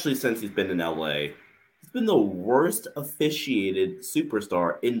 especially since he's been in LA, been the worst officiated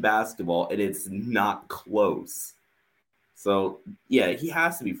superstar in basketball, and it's not close. So, yeah, he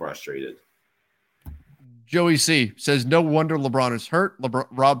has to be frustrated. Joey C. says, no wonder LeBron is hurt.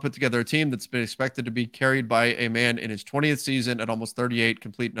 Rob put together a team that's been expected to be carried by a man in his 20th season at almost 38,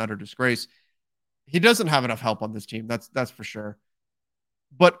 complete and utter disgrace. He doesn't have enough help on this team. That's for sure.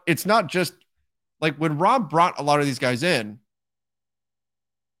 But it's not just like when Rob brought a lot of these guys in,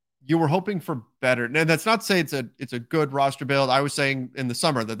 you were hoping for better. And that's not to say it's a good roster build. I was saying in the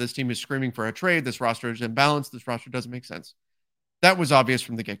summer that this team is screaming for a trade. This roster is imbalanced. This roster doesn't make sense. That was obvious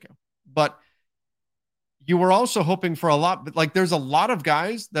from the get-go. But you were also hoping for a lot. Like there's a lot of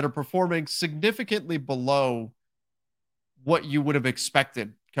guys that are performing significantly below what you would have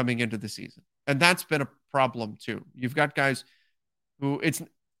expected coming into the season. And that's been a problem too. You've got guys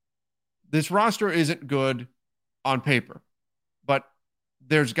this roster isn't good on paper, but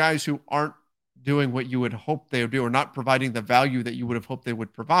there's guys who aren't doing what you would hope they would do or not providing the value that you would have hoped they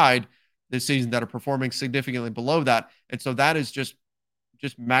would provide this season that are performing significantly below that. And so that is just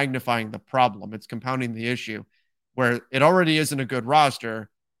magnifying the problem. It's compounding the issue where it already isn't a good roster,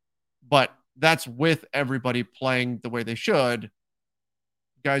 but that's with everybody playing the way they should.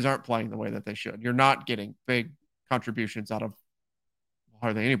 Guys aren't playing the way that they should. You're not getting big contributions out of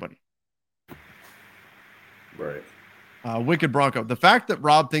hardly anybody. Right. Wicked Bronco. The fact that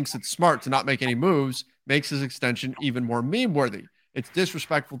Rob thinks it's smart to not make any moves makes his extension even more meme worthy. It's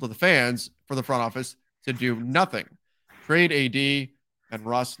disrespectful to the fans for the front office to do nothing. Trade AD and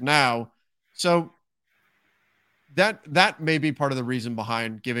Russ now. So that may be part of the reason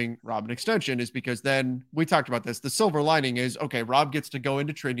behind giving Rob an extension, is because then we talked about this. The silver lining is, okay, Rob gets to go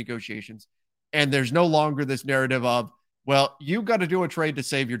into trade negotiations and there's no longer this narrative of, well, you got to do a trade to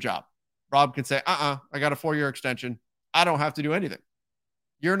save your job. Rob can say, I got a 4-year extension. I don't have to do anything.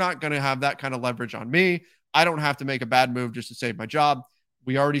 You're not going to have that kind of leverage on me. I don't have to make a bad move just to save my job.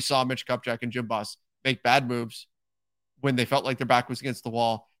 We already saw Mitch Kupchak and Jim Buss make bad moves when they felt like their back was against the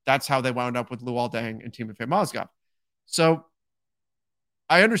wall. That's how they wound up with Luol Deng and Timofey Mozgov. So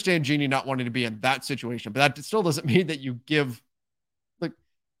I understand Genie not wanting to be in that situation, but that still doesn't mean that you give, like,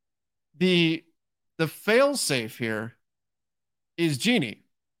 the fail safe here is Genie,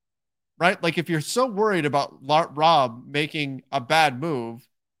 right? Like, if you're so worried about Rob making a bad move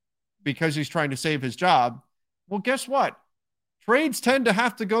because he's trying to save his job, well, guess what? Trades tend to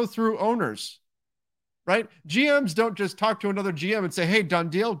have to go through owners, right? GMs don't just talk to another GM and say, hey, done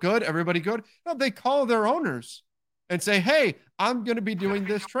deal, good, everybody good. No, they call their owners and say, hey, I'm going to be doing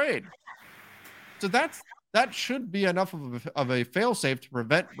this trade. So that should be enough of a fail-safe to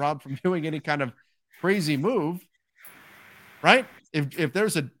prevent Rob from doing any kind of crazy move, right? If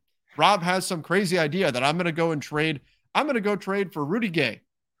there's Rob has some crazy idea that I'm going to go trade for Rudy Gay.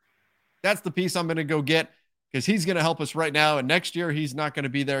 That's the piece I'm going to go get because he's going to help us right now. And next year, he's not going to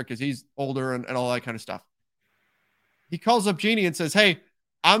be there because he's older and all that kind of stuff. He calls up Genie and says, hey,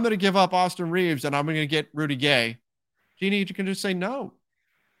 I'm going to give up Austin Reeves and I'm going to get Rudy Gay. Genie, you can just say no.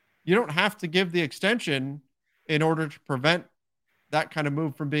 You don't have to give the extension in order to prevent that kind of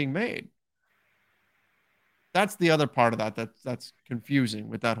move from being made. That's the other part of that's confusing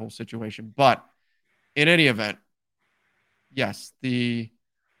with that whole situation. But in any event, yes, the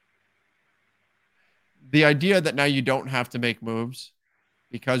idea that now you don't have to make moves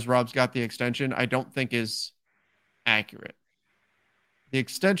because Rob's got the extension, I don't think is accurate. The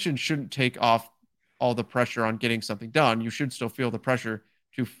extension shouldn't take off all the pressure on getting something done. You should still feel the pressure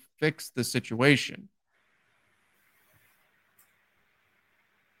to fix the situation.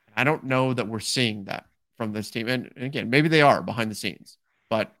 I don't know that we're seeing that from this team. And again, maybe they are behind the scenes,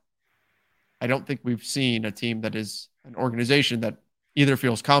 but I don't think we've seen a team that is an organization that either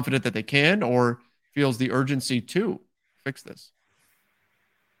feels confident that they can or feels the urgency to fix this.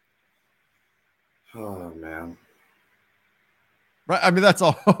 Oh, man. Right. I mean, that's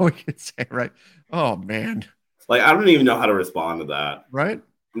all we can say, right? Oh, man. Like, I don't even know how to respond to that. Right.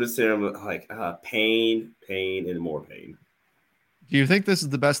 I'm just saying, like, pain, and more pain. Do you think this is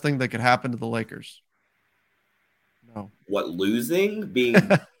the best thing that could happen to the Lakers? No. What, losing? Being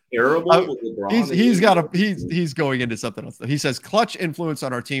terrible with LeBron? He's going into something else. He says clutch influence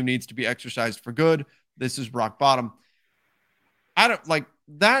on our team needs to be exercised for good. This is rock bottom. I don't like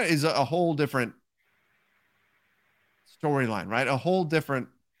that is a whole different storyline, right? A whole different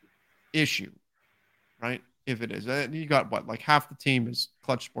issue, right? If it is, you got what, like half the team is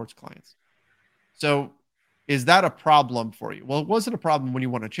Clutch Sports clients. So is that a problem for you? Well, it wasn't a problem when you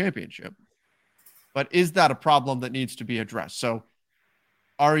won a championship, but is that a problem that needs to be addressed? So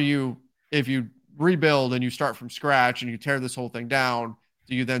if you rebuild and you start from scratch and you tear this whole thing down,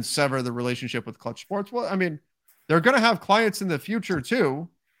 do you then sever the relationship with Clutch Sports? Well, I mean, they're going to have clients in the future too.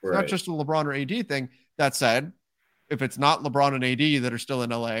 It's right. Not just a LeBron or AD thing. That said, if it's not LeBron and AD that are still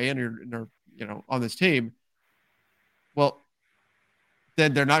in LA and you're on this team, well,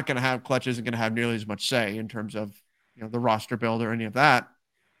 then they're not going to have Clutch isn't going to have nearly as much say in terms of the roster build or any of that.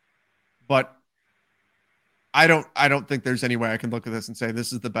 But I don't think there's any way I can look at this and say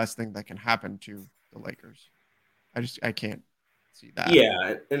this is the best thing that can happen to the Lakers. I can't see that.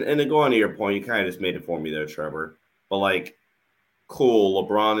 Yeah, and to go on to your point, you kind of just made it for me there, Trevor. But like, cool,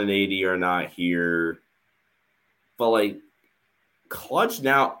 LeBron and AD are not here, but like, Clutch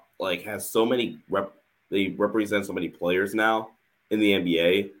now like has so many they represent so many players now in the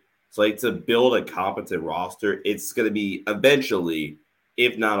NBA. So like to build a competent roster, it's going to be eventually,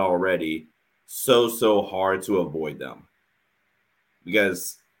 if not already, so hard to avoid them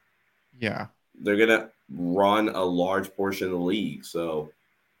because they're run a large portion of the league. So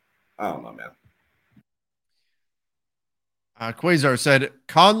I don't know, man. Quasar said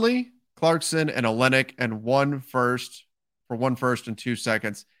Conley, Clarkson, and Olenek, and one first and 2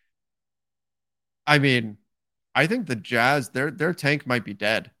 seconds. I mean, I think the Jazz, their tank might be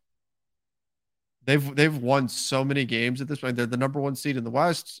dead. They've won so many games at this point. They're the number 1 seed in the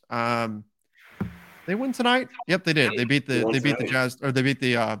West. They win tonight. Yep, they did. They beat the Jazz, or they beat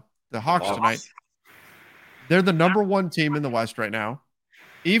the Hawks tonight. They're the number 1 team in the West right now.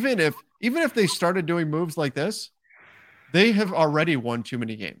 Even if they started doing moves like this, they have already won too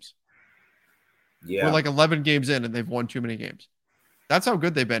many games. Yeah. We're like 11 games in and they've won too many games. That's how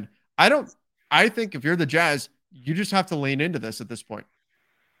good they've been. I think if you're the Jazz, you just have to lean into this at this point.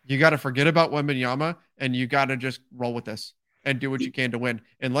 You got to forget about Wembanyama and you got to just roll with this and do what you can to win.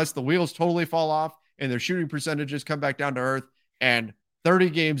 Unless the wheels totally fall off and their shooting percentages come back down to earth and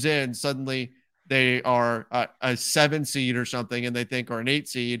 30 games in, suddenly they are a 7 seed or something and they think are an 8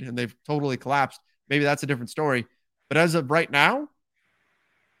 seed and they've totally collapsed. Maybe that's a different story. But as of right now,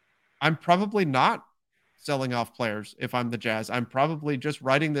 I'm probably not selling off players if I'm the Jazz. I'm probably just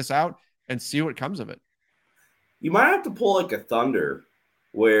writing this out and see what comes of it. You might have to pull like a Thunder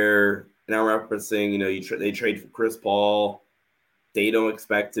where now referencing, they trade for Chris Paul. They don't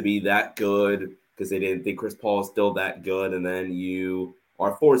expect to be that good because they didn't think Chris Paul is still that good. And then you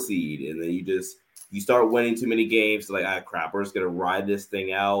are 4 seed and then you start winning too many games. So like, crap, we're just going to ride this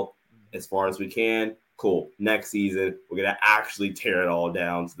thing out as far as we can. Cool. Next season, we're going to actually tear it all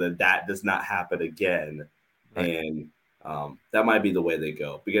down so that does not happen again. Right. And that might be the way they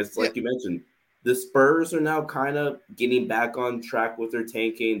go. Because like you mentioned, the Spurs are now kind of getting back on track with their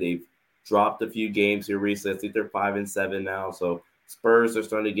tanking. They've dropped a few games here recently. I think they're 5-7 now. So Spurs are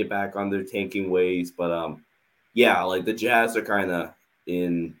starting to get back on their tanking ways. But like the Jazz are kind of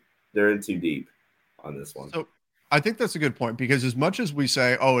they're in too deep on this one. So I think that's a good point because as much as we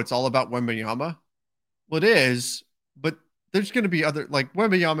say, oh, it's all about Wembanyama, well, it is, but there's going to be other, like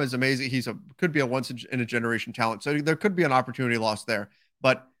Wembanyama is amazing. Could be a once in a generation talent. So there could be an opportunity lost there.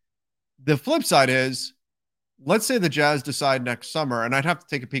 But the flip side is, let's say the Jazz decide next summer, and I'd have to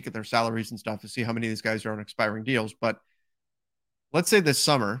take a peek at their salaries and stuff to see how many of these guys are on expiring deals. But let's say this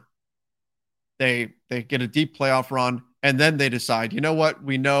summer they get a deep playoff run, and then they decide, you know what?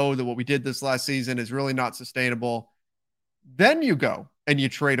 We know that what we did this last season is really not sustainable. Then you go and you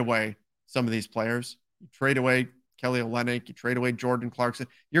trade away some of these players. You trade away Kelly Olynyk, you trade away Jordan Clarkson.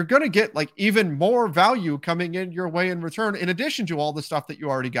 You're going to get like even more value coming in your way in return, in addition to all the stuff that you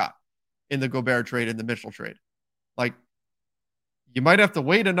already got in the Gobert trade and the Mitchell trade. Like, you might have to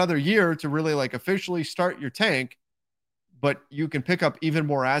wait another year to really like officially start your tank, but you can pick up even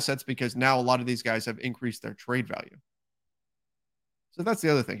more assets because now a lot of these guys have increased their trade value. So that's the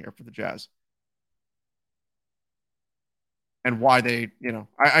other thing here for the Jazz. And why they,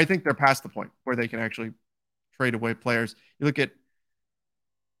 I think they're past the point where they can actually trade away players. You look at,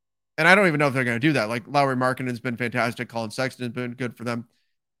 and I don't even know if they're going to do that. Like Lauri Markkanen's been fantastic. Colin Sexton has been good for them.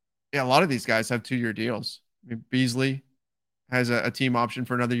 Yeah, a lot of these guys have 2-year deals. I mean, Beasley has a team option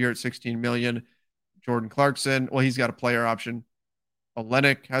for another year at $16 million. Jordan Clarkson, well, he's got a player option.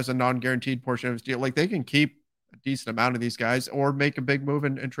 Olynyk has a non-guaranteed portion of his deal. Like, they can keep a decent amount of these guys or make a big move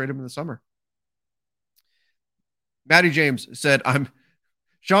and trade them in the summer. Matty James said,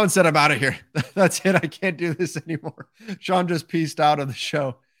 Sean said, I'm out of here. That's it. I can't do this anymore. Sean just pieced out of the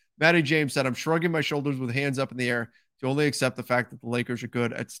show. Matty James said, I'm shrugging my shoulders with hands up in the air to only accept the fact that the Lakers are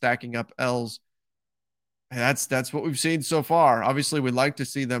good at stacking up L's. And that's what we've seen so far. Obviously, we'd like to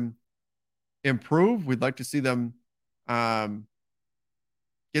see them improve. We'd like to see them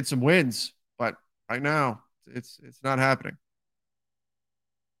get some wins, but right now it's not happening.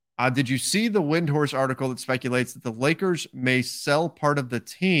 Did you see the Windhorse article that speculates that the Lakers may sell part of the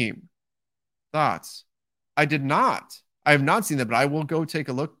team? Thoughts? I did not. I have not seen that, but I will go take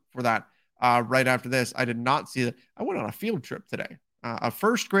a look for that right after this. I did not see that. I went on a field trip today, a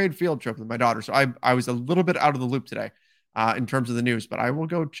first grade field trip with my daughter. So I was a little bit out of the loop today in terms of the news, but I will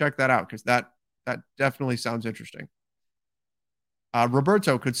go check that out because that definitely sounds interesting.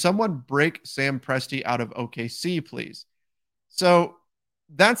 Roberto, could someone break Sam Presti out of OKC, please? So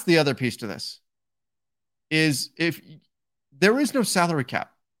that's the other piece to this is if there is no salary cap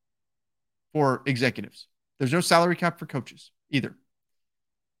for executives, there's no salary cap for coaches either.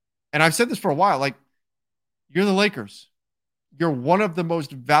 And I've said this for a while, like, you're the Lakers. You're one of the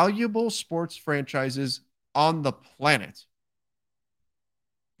most valuable sports franchises on the planet.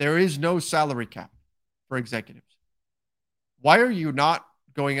 There is no salary cap for executives. Why are you not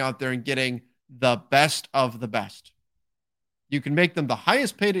going out there and getting the best of the best? You can make them the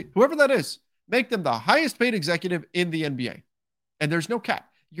highest paid, whoever that is, Make them the highest paid executive in the NBA. And there's no cap.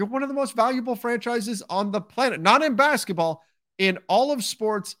 You're one of the most valuable franchises on the planet, not in basketball, in all of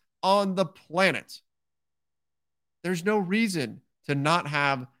sports on the planet. There's no reason to not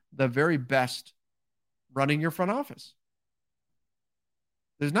have the very best running your front office.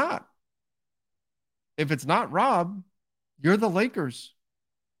 There's not. If it's not Rob, you're the Lakers.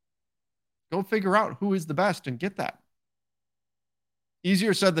 Go figure out who is the best and get that.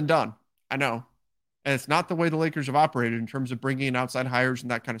 Easier said than done. I know. And it's not the way the Lakers have operated in terms of bringing in outside hires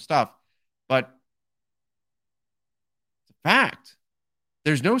and that kind of stuff. But it's a fact.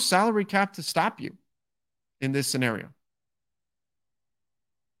 There's no salary cap to stop you in this scenario.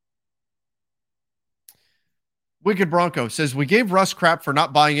 Wicked Bronco says, we gave Russ crap for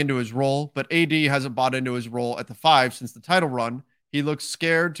not buying into his role, but AD hasn't bought into his role at the 5 since the title run. He looks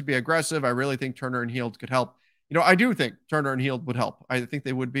scared to be aggressive. I really think Turner and Hield could help. I do think Turner and Hield would help. I think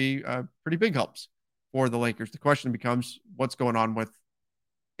they would be pretty big helps for the Lakers. The question becomes, what's going on with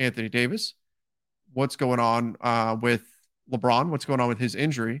Anthony Davis? What's going on with LeBron? What's going on with his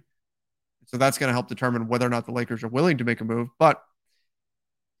injury? So that's going to help determine whether or not the Lakers are willing to make a move. But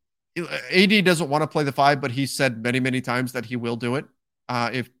AD doesn't want to play the 5, but he said many, many times that he will do it.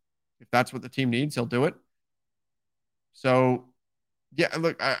 If that's what the team needs, he'll do it. So, yeah,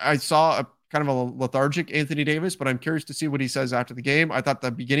 look, I saw a kind of a lethargic Anthony Davis, but I'm curious to see what he says after the game. I thought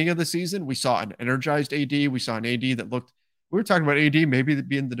the beginning of the season, we saw an energized AD. We saw an AD that looked, we were talking about AD maybe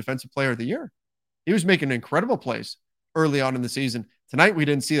being the defensive player of the year. He was making incredible plays early on in the season. Tonight, we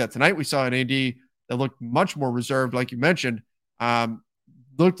didn't see that. Tonight, we saw an AD that looked much more reserved, like you mentioned.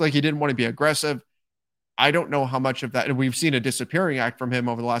 Looked like he didn't want to be aggressive. I don't know how much of that, and we've seen a disappearing act from him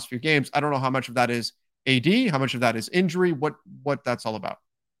over the last few games. I don't know how much of that is AD, how much of that is injury, what that's all about.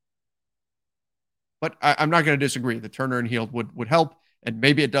 But I'm not going to disagree that Turner and Hield would help, and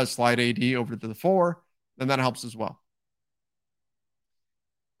maybe it does slide AD over to the 4, then that helps as well.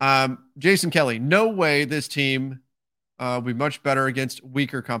 Jason Kelly, no way this team will be much better against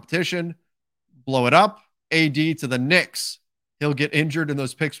weaker competition. Blow it up. AD to the Knicks. He'll get injured and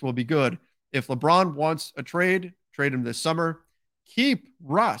those picks will be good. If LeBron wants a trade him this summer. Keep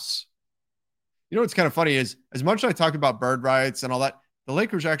Russ. What's kind of funny is, as much as I talk about bird rights and all that, the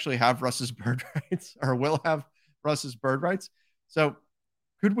Lakers actually have Russ's bird rights, or will have Russ's bird rights. So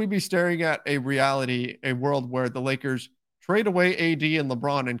could we be staring at a world where the Lakers trade away AD and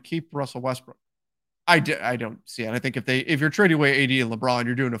LeBron and keep Russell Westbrook? I don't see it. I think if you're trading away AD and LeBron,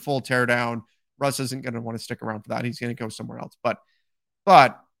 you're doing a full teardown. Russ isn't going to want to stick around for that. He's going to go somewhere else.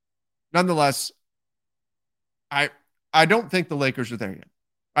 But nonetheless, I don't think the Lakers are there yet.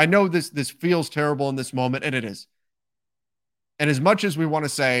 I know this feels terrible in this moment, and it is. And as much as we want to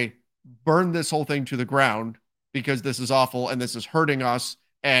say, burn this whole thing to the ground because this is awful and this is hurting us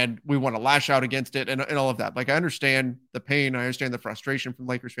and we want to lash out against it and all of that. Like, I understand the pain. I understand the frustration from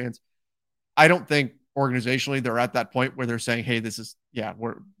Lakers fans. I don't think organizationally they're at that point where they're saying, hey, this is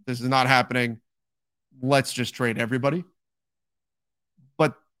not happening. Let's just trade everybody.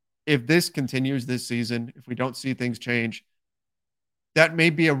 But if this continues this season, if we don't see things change, that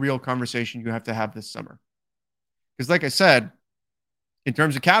may be a real conversation you have to have this summer. Because like I said, in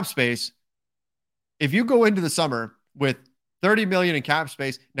terms of cap space, if you go into the summer with $30 million in cap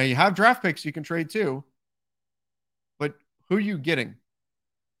space, now you have draft picks you can trade too, but who are you getting?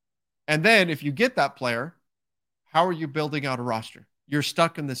 And then if you get that player, how are you building out a roster? You're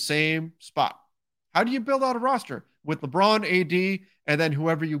stuck in the same spot. How do you build out a roster with LeBron, AD, and then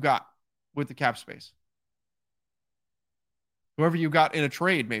whoever you got with the cap space? Whoever you got in a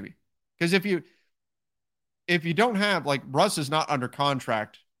trade, maybe. Because if you don't have, like, Russ is not under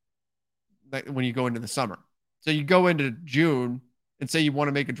contract when you go into the summer. So you go into June and say you want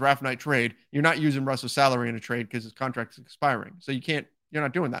to make a draft night trade. You're not using Russ's salary in a trade because his contract is expiring. So you're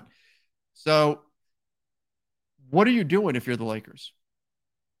not doing that. So what are you doing if you're the Lakers?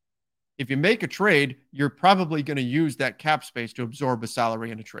 If you make a trade, you're probably going to use that cap space to absorb a salary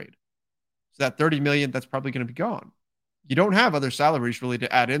in a trade. So that $30 million, that's probably going to be gone. You don't have other salaries really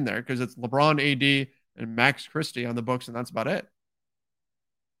to add in there because it's LeBron, AD, and Max Christie on the books, and that's about it.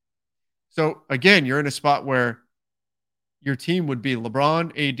 So again, you're in a spot where your team would be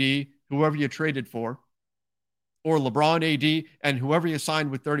LeBron, AD, whoever you traded for, or LeBron, AD, and whoever you signed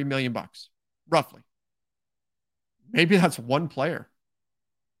with $30 million, roughly. Maybe that's one player.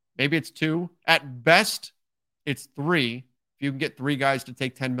 Maybe it's 2. At best, it's 3. If you can get 3 guys to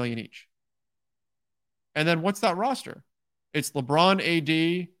take $10 million each. And then what's that roster? It's LeBron,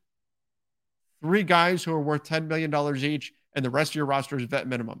 AD, 3 guys who are worth $10 million each, and the rest of your roster is vet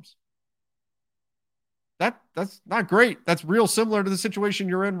minimums. That's not great. That's real similar to the situation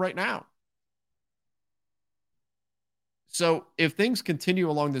you're in right now. So if things continue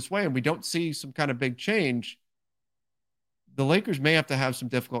along this way and we don't see some kind of big change, the Lakers may have to have some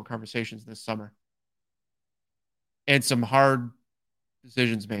difficult conversations this summer and some hard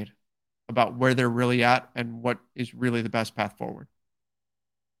decisions made about where they're really at and what is really the best path forward.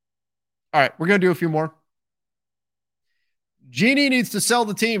 All right, we're going to do a few more. Jeannie needs to sell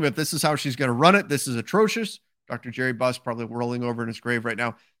the team if this is how she's going to run it. This is atrocious. Dr. Jerry Buss probably rolling over in his grave right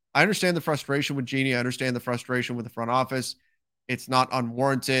now. I understand the frustration with Jeannie. I understand the frustration with the front office. It's not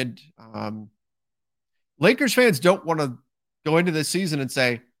unwarranted. Lakers fans don't want to go into this season and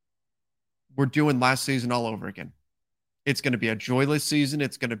say, we're doing last season all over again. It's going to be a joyless season.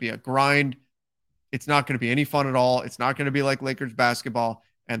 It's going to be a grind. It's not going to be any fun at all. It's not going to be like Lakers basketball.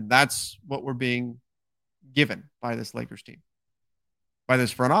 And that's what we're being given by this Lakers team, by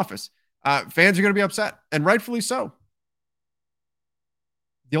this front office. Fans are going to be upset, and rightfully so.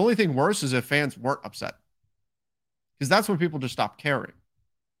 The only thing worse is if fans weren't upset, because that's when people just stop caring,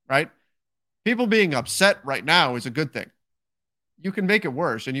 right? People being upset right now is a good thing. You can make it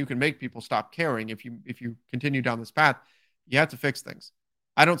worse, and you can make people stop caring if you continue down this path. You have to fix things.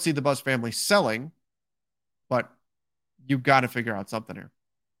 I don't see the Buss family selling, but you've got to figure out something here.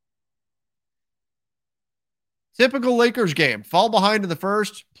 Typical Lakers game. Fall behind in the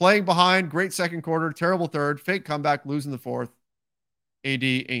first, playing behind, great second quarter, terrible third, fake comeback, losing the fourth. AD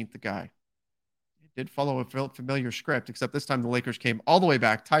ain't the guy. It did follow a familiar script, except this time the Lakers came all the way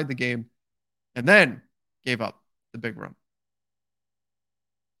back, tied the game, and then gave up the big run.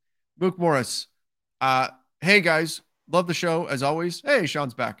 Mook Morris. Hey, guys. Love the show, as always. Hey,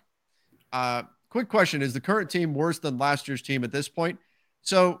 Sean's back. Quick question. Is the current team worse than last year's team at this point?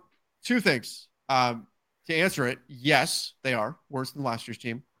 So, two things. To answer it, yes, they are worse than last year's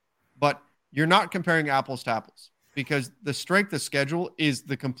team. But you're not comparing apples to apples because the strength of schedule is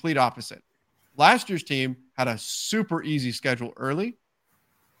the complete opposite. Last year's team had a super easy schedule early.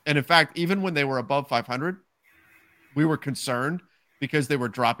 And in fact, even when they were above 500, we were concerned because they were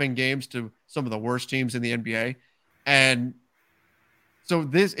dropping games to some of the worst teams in the NBA. And so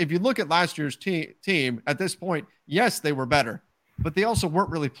if you look at last year's team at this point, yes, they were better, but they also weren't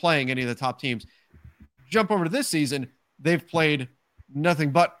really playing any of the top teams. Jump over to this season, they've played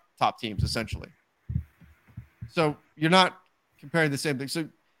nothing but top teams, essentially. So you're not comparing the same thing. So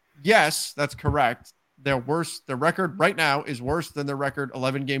yes, that's correct. Their record right now is worse than their record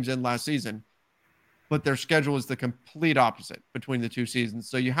 11 games in last season, but their schedule is the complete opposite between the two seasons.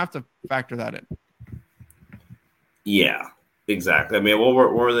 So you have to factor that in. Yeah, exactly. I mean,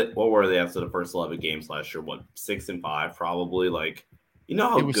 what were they after the first 11 games last year? What, 6-5 probably? Like, you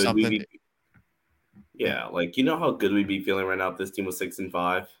know how good we'd be. Yeah, like, you know how good we'd be feeling right now if this team was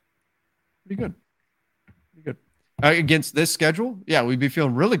 6-5? Pretty good. Against this schedule, yeah, we'd be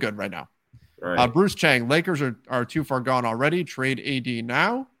feeling really good right now. Right. Bruce Chang, Lakers are too far gone already. Trade AD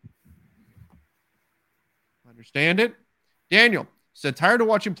now. Understand it. Daniel said, tired of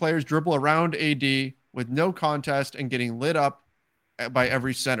watching players dribble around AD with no contest and getting lit up by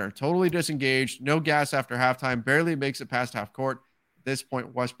every center. Totally disengaged. No gas after halftime. Barely makes it past half court. At this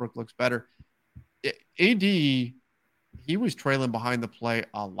point, Westbrook looks better. AD, he was trailing behind the play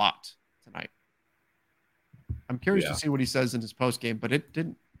a lot tonight. I'm curious to see what he says in his postgame, but it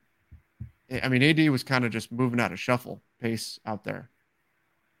didn't. I mean, AD was kind of just moving at a shuffle pace out there.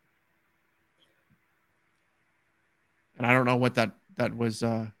 And I don't know what that was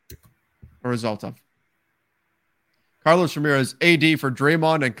a result of. Carlos Ramirez, AD for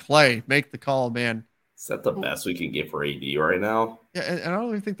Draymond and Clay. Make the call, man. Is that the best we can get for AD right now? Yeah, and I don't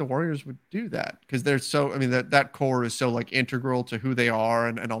even think the Warriors would do that because they're so. I mean, that core is so like integral to who they are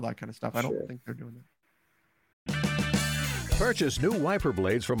and all that kind of stuff. I don't think they're doing that. Purchase new wiper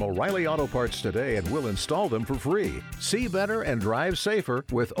blades from O'Reilly Auto Parts today and we'll install them for free. See better and drive safer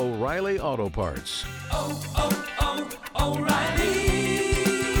with O'Reilly Auto Parts. O'Reilly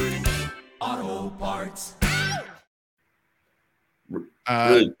Auto Parts.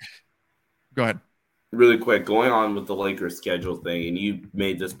 Really, go ahead. Really quick, going on with the Lakers schedule thing, and you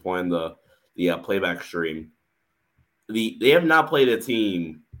made this point in the playback stream. They have not played a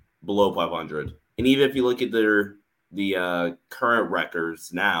team below 500, and even if you look at the current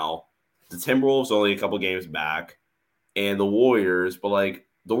records now, the Timberwolves only a couple games back, and the Warriors, but like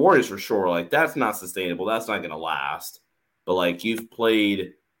the Warriors for sure, like that's not sustainable. That's not going to last. But like you've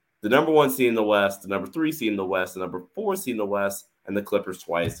played the number 1 seed in the West, the number 3 seed in the West, the number 4 seed in the West, and the Clippers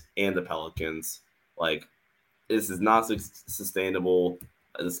twice, and the Pelicans. Like, this is not sustainable.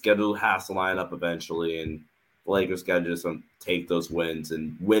 The schedule has to line up eventually, and the Lakers got to just take those wins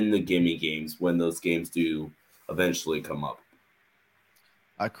and win the gimme games when those games do eventually come up.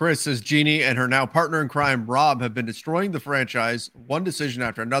 Chris says Jeannie and her now partner in crime, Rob, have been destroying the franchise one decision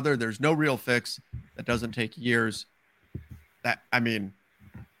after another. There's no real fix that doesn't take years. There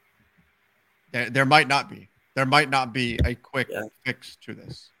might not be. There might not be a quick fix to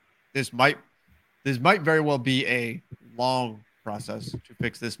this. This might very well be a long process to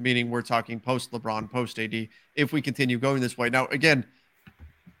fix this, meaning we're talking post LeBron, post AD, if we continue going this way. Now, again,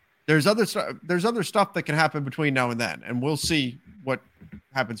 there's other stuff that can happen between now and then, and we'll see what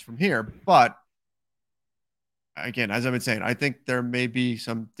happens from here. But again, as I've been saying, I think there may be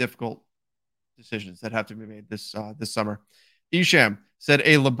some difficult decisions that have to be made this summer. Isham said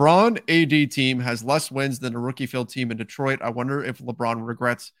a LeBron AD team has less wins than a rookie-filled team in Detroit. I wonder if LeBron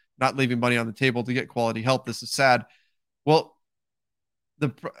regrets not leaving money on the table to get quality help. This is sad. Well,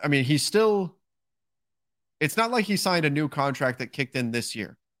 he's still. It's not like he signed a new contract that kicked in this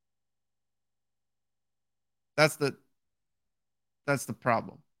year. That's the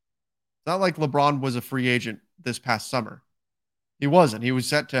problem. It's not like LeBron was a free agent this past summer. He wasn't. He was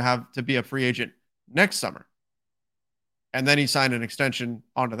set to be a free agent next summer. And then he signed an extension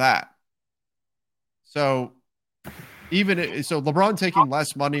onto that. So LeBron taking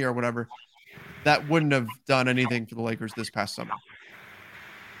less money or whatever, that wouldn't have done anything for the Lakers this past summer.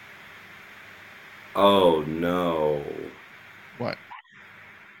 Oh, no. What?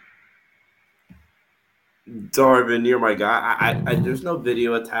 Darvin, you're my guy. I there's no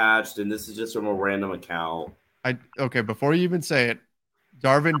video attached, and this is just from a random account. Okay, before you even say it,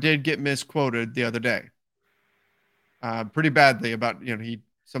 Darvin did get misquoted the other day. Pretty badly about,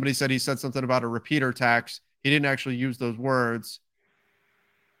 somebody said he said something about a repeater tax. He didn't actually use those words.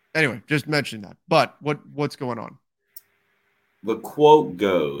 Anyway, just mentioning that. But what's going on? The quote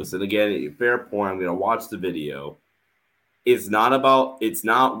goes, and again, fair point, I'm going to watch the video. It's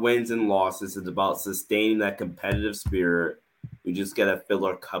not wins and losses. It's about sustaining that competitive spirit. We just got to fill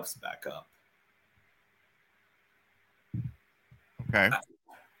our cups back up. Okay.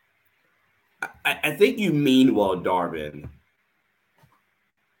 I think you mean well, Darvin,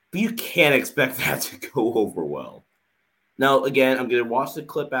 but you can't expect that to go over well. Now, again, I'm going to watch the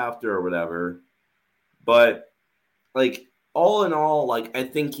clip after or whatever, but, all in all, I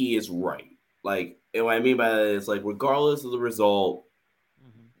think he is right. And what I mean by that is, regardless of the result,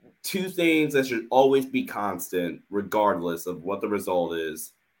 two things that should always be constant, regardless of what the result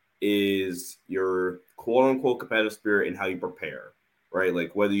is your quote-unquote competitive spirit and how you prepare,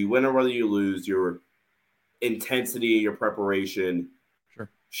 right? Whether you win or whether you lose, your intensity, your preparation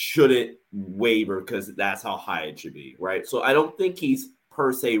shouldn't waver because that's how high it should be, right? So I don't think he's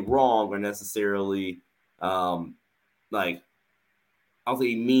per se wrong or necessarily I don't think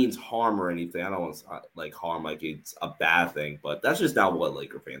he means harm or anything. I don't want to harm like it's a bad thing, but that's just not what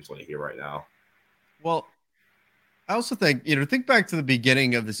Laker fans want to hear right now. Well, I also think, think back to the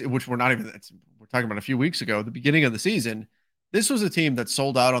beginning of this, which we're talking about a few weeks ago, the beginning of the season. This was a team that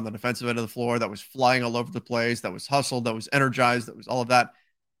sold out on the defensive end of the floor, that was flying all over the place, that was hustled, that was energized, that was all of that.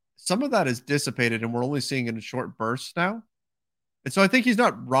 Some of that is dissipated, and we're only seeing it in short bursts now. And so I think he's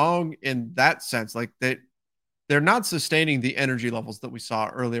not wrong in that sense. They're not sustaining the energy levels that we saw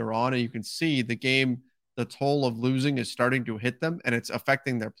earlier on. And you can see the toll of losing is starting to hit them, and it's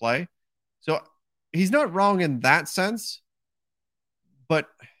affecting their play. So he's not wrong in that sense. But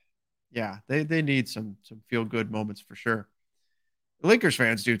yeah, they need some feel-good moments for sure. The Lakers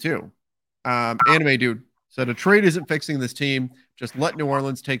fans do too. Anime Dude said a trade isn't fixing this team. Just let New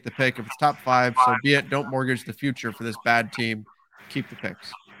Orleans take the pick. If it's top 5, so be it. Don't mortgage the future for this bad team. Keep the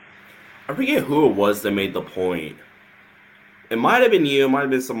picks. I forget who it was that made the point. It might have been you. It might have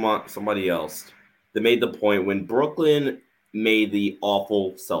been somebody else that made the point when Brooklyn made the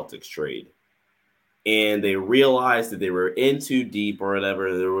awful Celtics trade. And they realized that they were in too deep or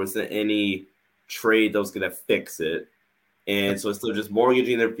whatever. There wasn't any trade that was going to fix it. And so instead of just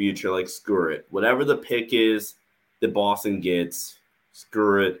mortgaging their future, screw it. Whatever the pick is that Boston gets,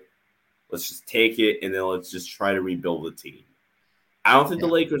 screw it. Let's just take it, and then let's just try to rebuild the team. I don't think the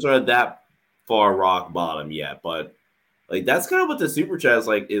Lakers are at that far rock bottom yet, but that's kind of what the super chat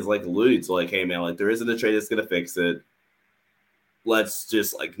is alluding to. Hey man, there isn't a trade that's gonna fix it. Let's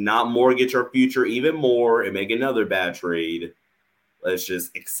just not mortgage our future even more and make another bad trade. Let's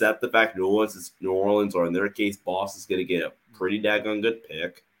just accept the fact New Orleans, or in their case, Boston's gonna get a pretty daggone good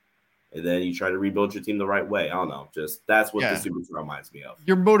pick. And then you try to rebuild your team the right way. I don't know. Just that's what the super chat reminds me of.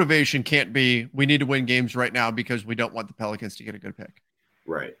 Your motivation can't be we need to win games right now because we don't want the Pelicans to get a good pick.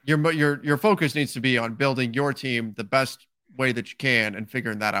 Right. Your focus needs to be on building your team the best way that you can and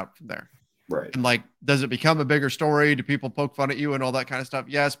figuring that out from there. Right. And does it become a bigger story? Do people poke fun at you and all that kind of stuff?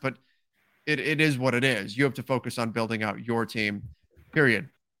 Yes, but it is what it is. You have to focus on building out your team. period.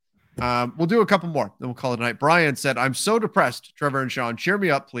 We'll do a couple more, then we'll call it a night. Brian said, I'm so depressed, Trevor and Sean. Cheer me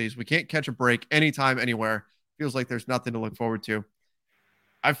up, please. We can't catch a break anytime, anywhere. Feels like there's nothing to look forward to.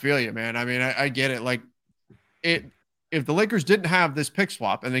 I feel you, man. I mean, I get it. Like, if the Lakers didn't have this pick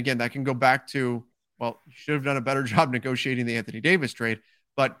swap, and again, that can go back to, well, you should have done a better job negotiating the Anthony Davis trade.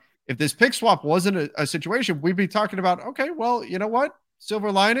 But if this pick swap wasn't a situation, we'd be talking about, okay, well, you know what?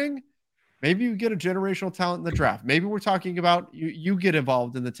 Silver lining, maybe you get a generational talent in the draft. Maybe we're talking about you get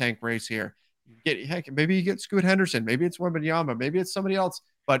involved in the tank race here. Maybe you get Scoot Henderson. Maybe it's Wembanyama. Maybe it's somebody else.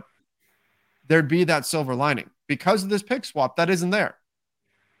 But there'd be that silver lining. Because of this pick swap, that isn't there.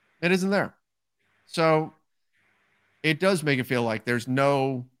 It isn't there. So it does make it feel like there's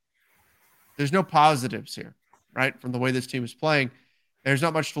no positives here, right? From the way this team is playing, there's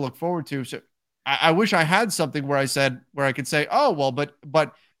not much to look forward to. So I wish I had something where I could say, oh, well,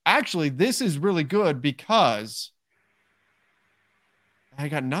 but actually this is really good because I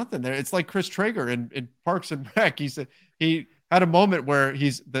got nothing there. It's like Chris Traeger in Parks and Rec. He said he had a moment where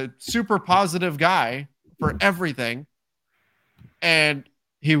he's the super positive guy for everything. And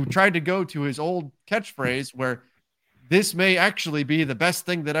he tried to go to his old catchphrase where this may actually be the best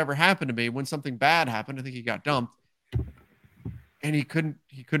thing that ever happened to me when something bad happened. I think he got dumped and he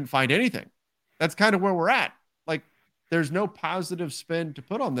couldn't find anything. That's kind of where we're at. Like, there's no positive spin to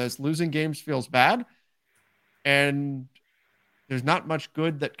put on this. Losing games feels bad and there's not much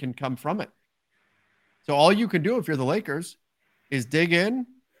good that can come from it. So all you can do if you're the Lakers is dig in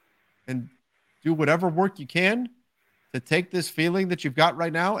and do whatever work you can to take this feeling that you've got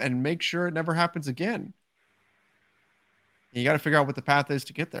right now and make sure it never happens again. You got to figure out what the path is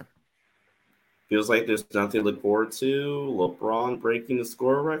to get there. Feels like there's nothing to look forward to. LeBron breaking the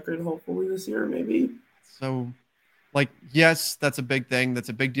score record, hopefully this year, maybe. So, like, yes, that's a big thing. That's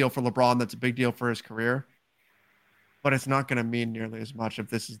a big deal for LeBron. That's a big deal for his career. But it's not going to mean nearly as much if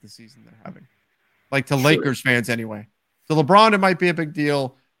this is the season they're having. Like, to Lakers fans anyway. To LeBron, it might be a big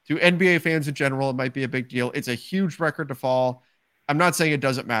deal. To NBA fans in general, it might be a big deal. It's a huge record to fall. I'm not saying it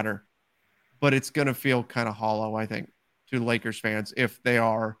doesn't matter, but it's going to feel kind of hollow, I think, to Lakers fans if they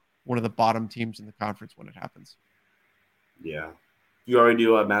are one of the bottom teams in the conference when it happens. Yeah. You already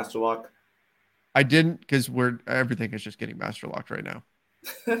do a master lock? I didn't because everything is just getting master locked right now.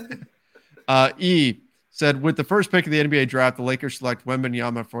 E said, with the first pick of the NBA draft, the Lakers select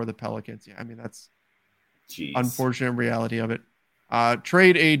Wembanyama for the Pelicans. Yeah, I mean, that's unfortunate reality of it.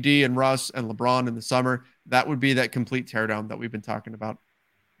 Trade AD and Russ and LeBron in the summer. That would be that complete teardown that we've been talking about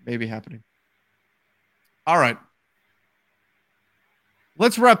maybe happening. All right.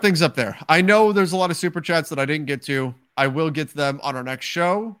 Let's wrap things up there. I know there's a lot of super chats that I didn't get to. I will get to them on our next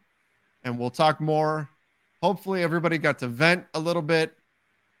show, and we'll talk more. Hopefully everybody got to vent a little bit.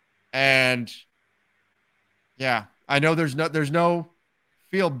 And yeah, I know there's no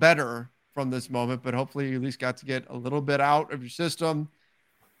feel better from this moment, but hopefully you at least got to get a little bit out of your system,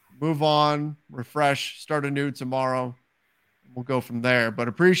 move on, refresh, start anew tomorrow. We'll go from there, but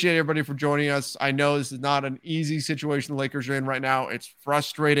appreciate everybody for joining us. I know this is not an easy situation the Lakers are in right now. It's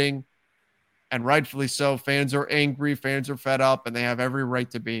frustrating and rightfully so. Fans are angry, fans are fed up, and they have every right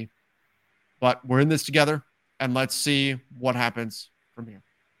to be, but we're in this together and let's see what happens from here.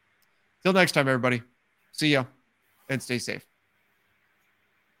 Till next time, everybody. See ya and stay safe.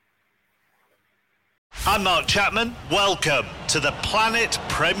 I'm Mark Chapman. Welcome to the Planet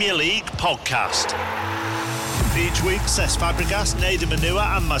Premier League podcast. Each week, Cesc Fabregas, Nader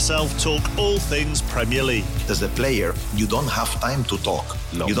Manua and myself talk all things Premier League. As a player, you don't have time to talk.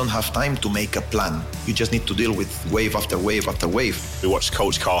 No. You don't have time to make a plan. You just need to deal with wave after wave after wave. We watched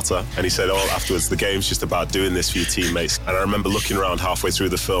Coach Carter and he said, afterwards, the game's just about doing this for your teammates. And I remember looking around halfway through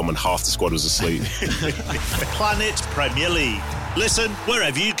the film and half the squad was asleep. Planet Premier League. Listen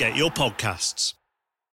wherever you get your podcasts.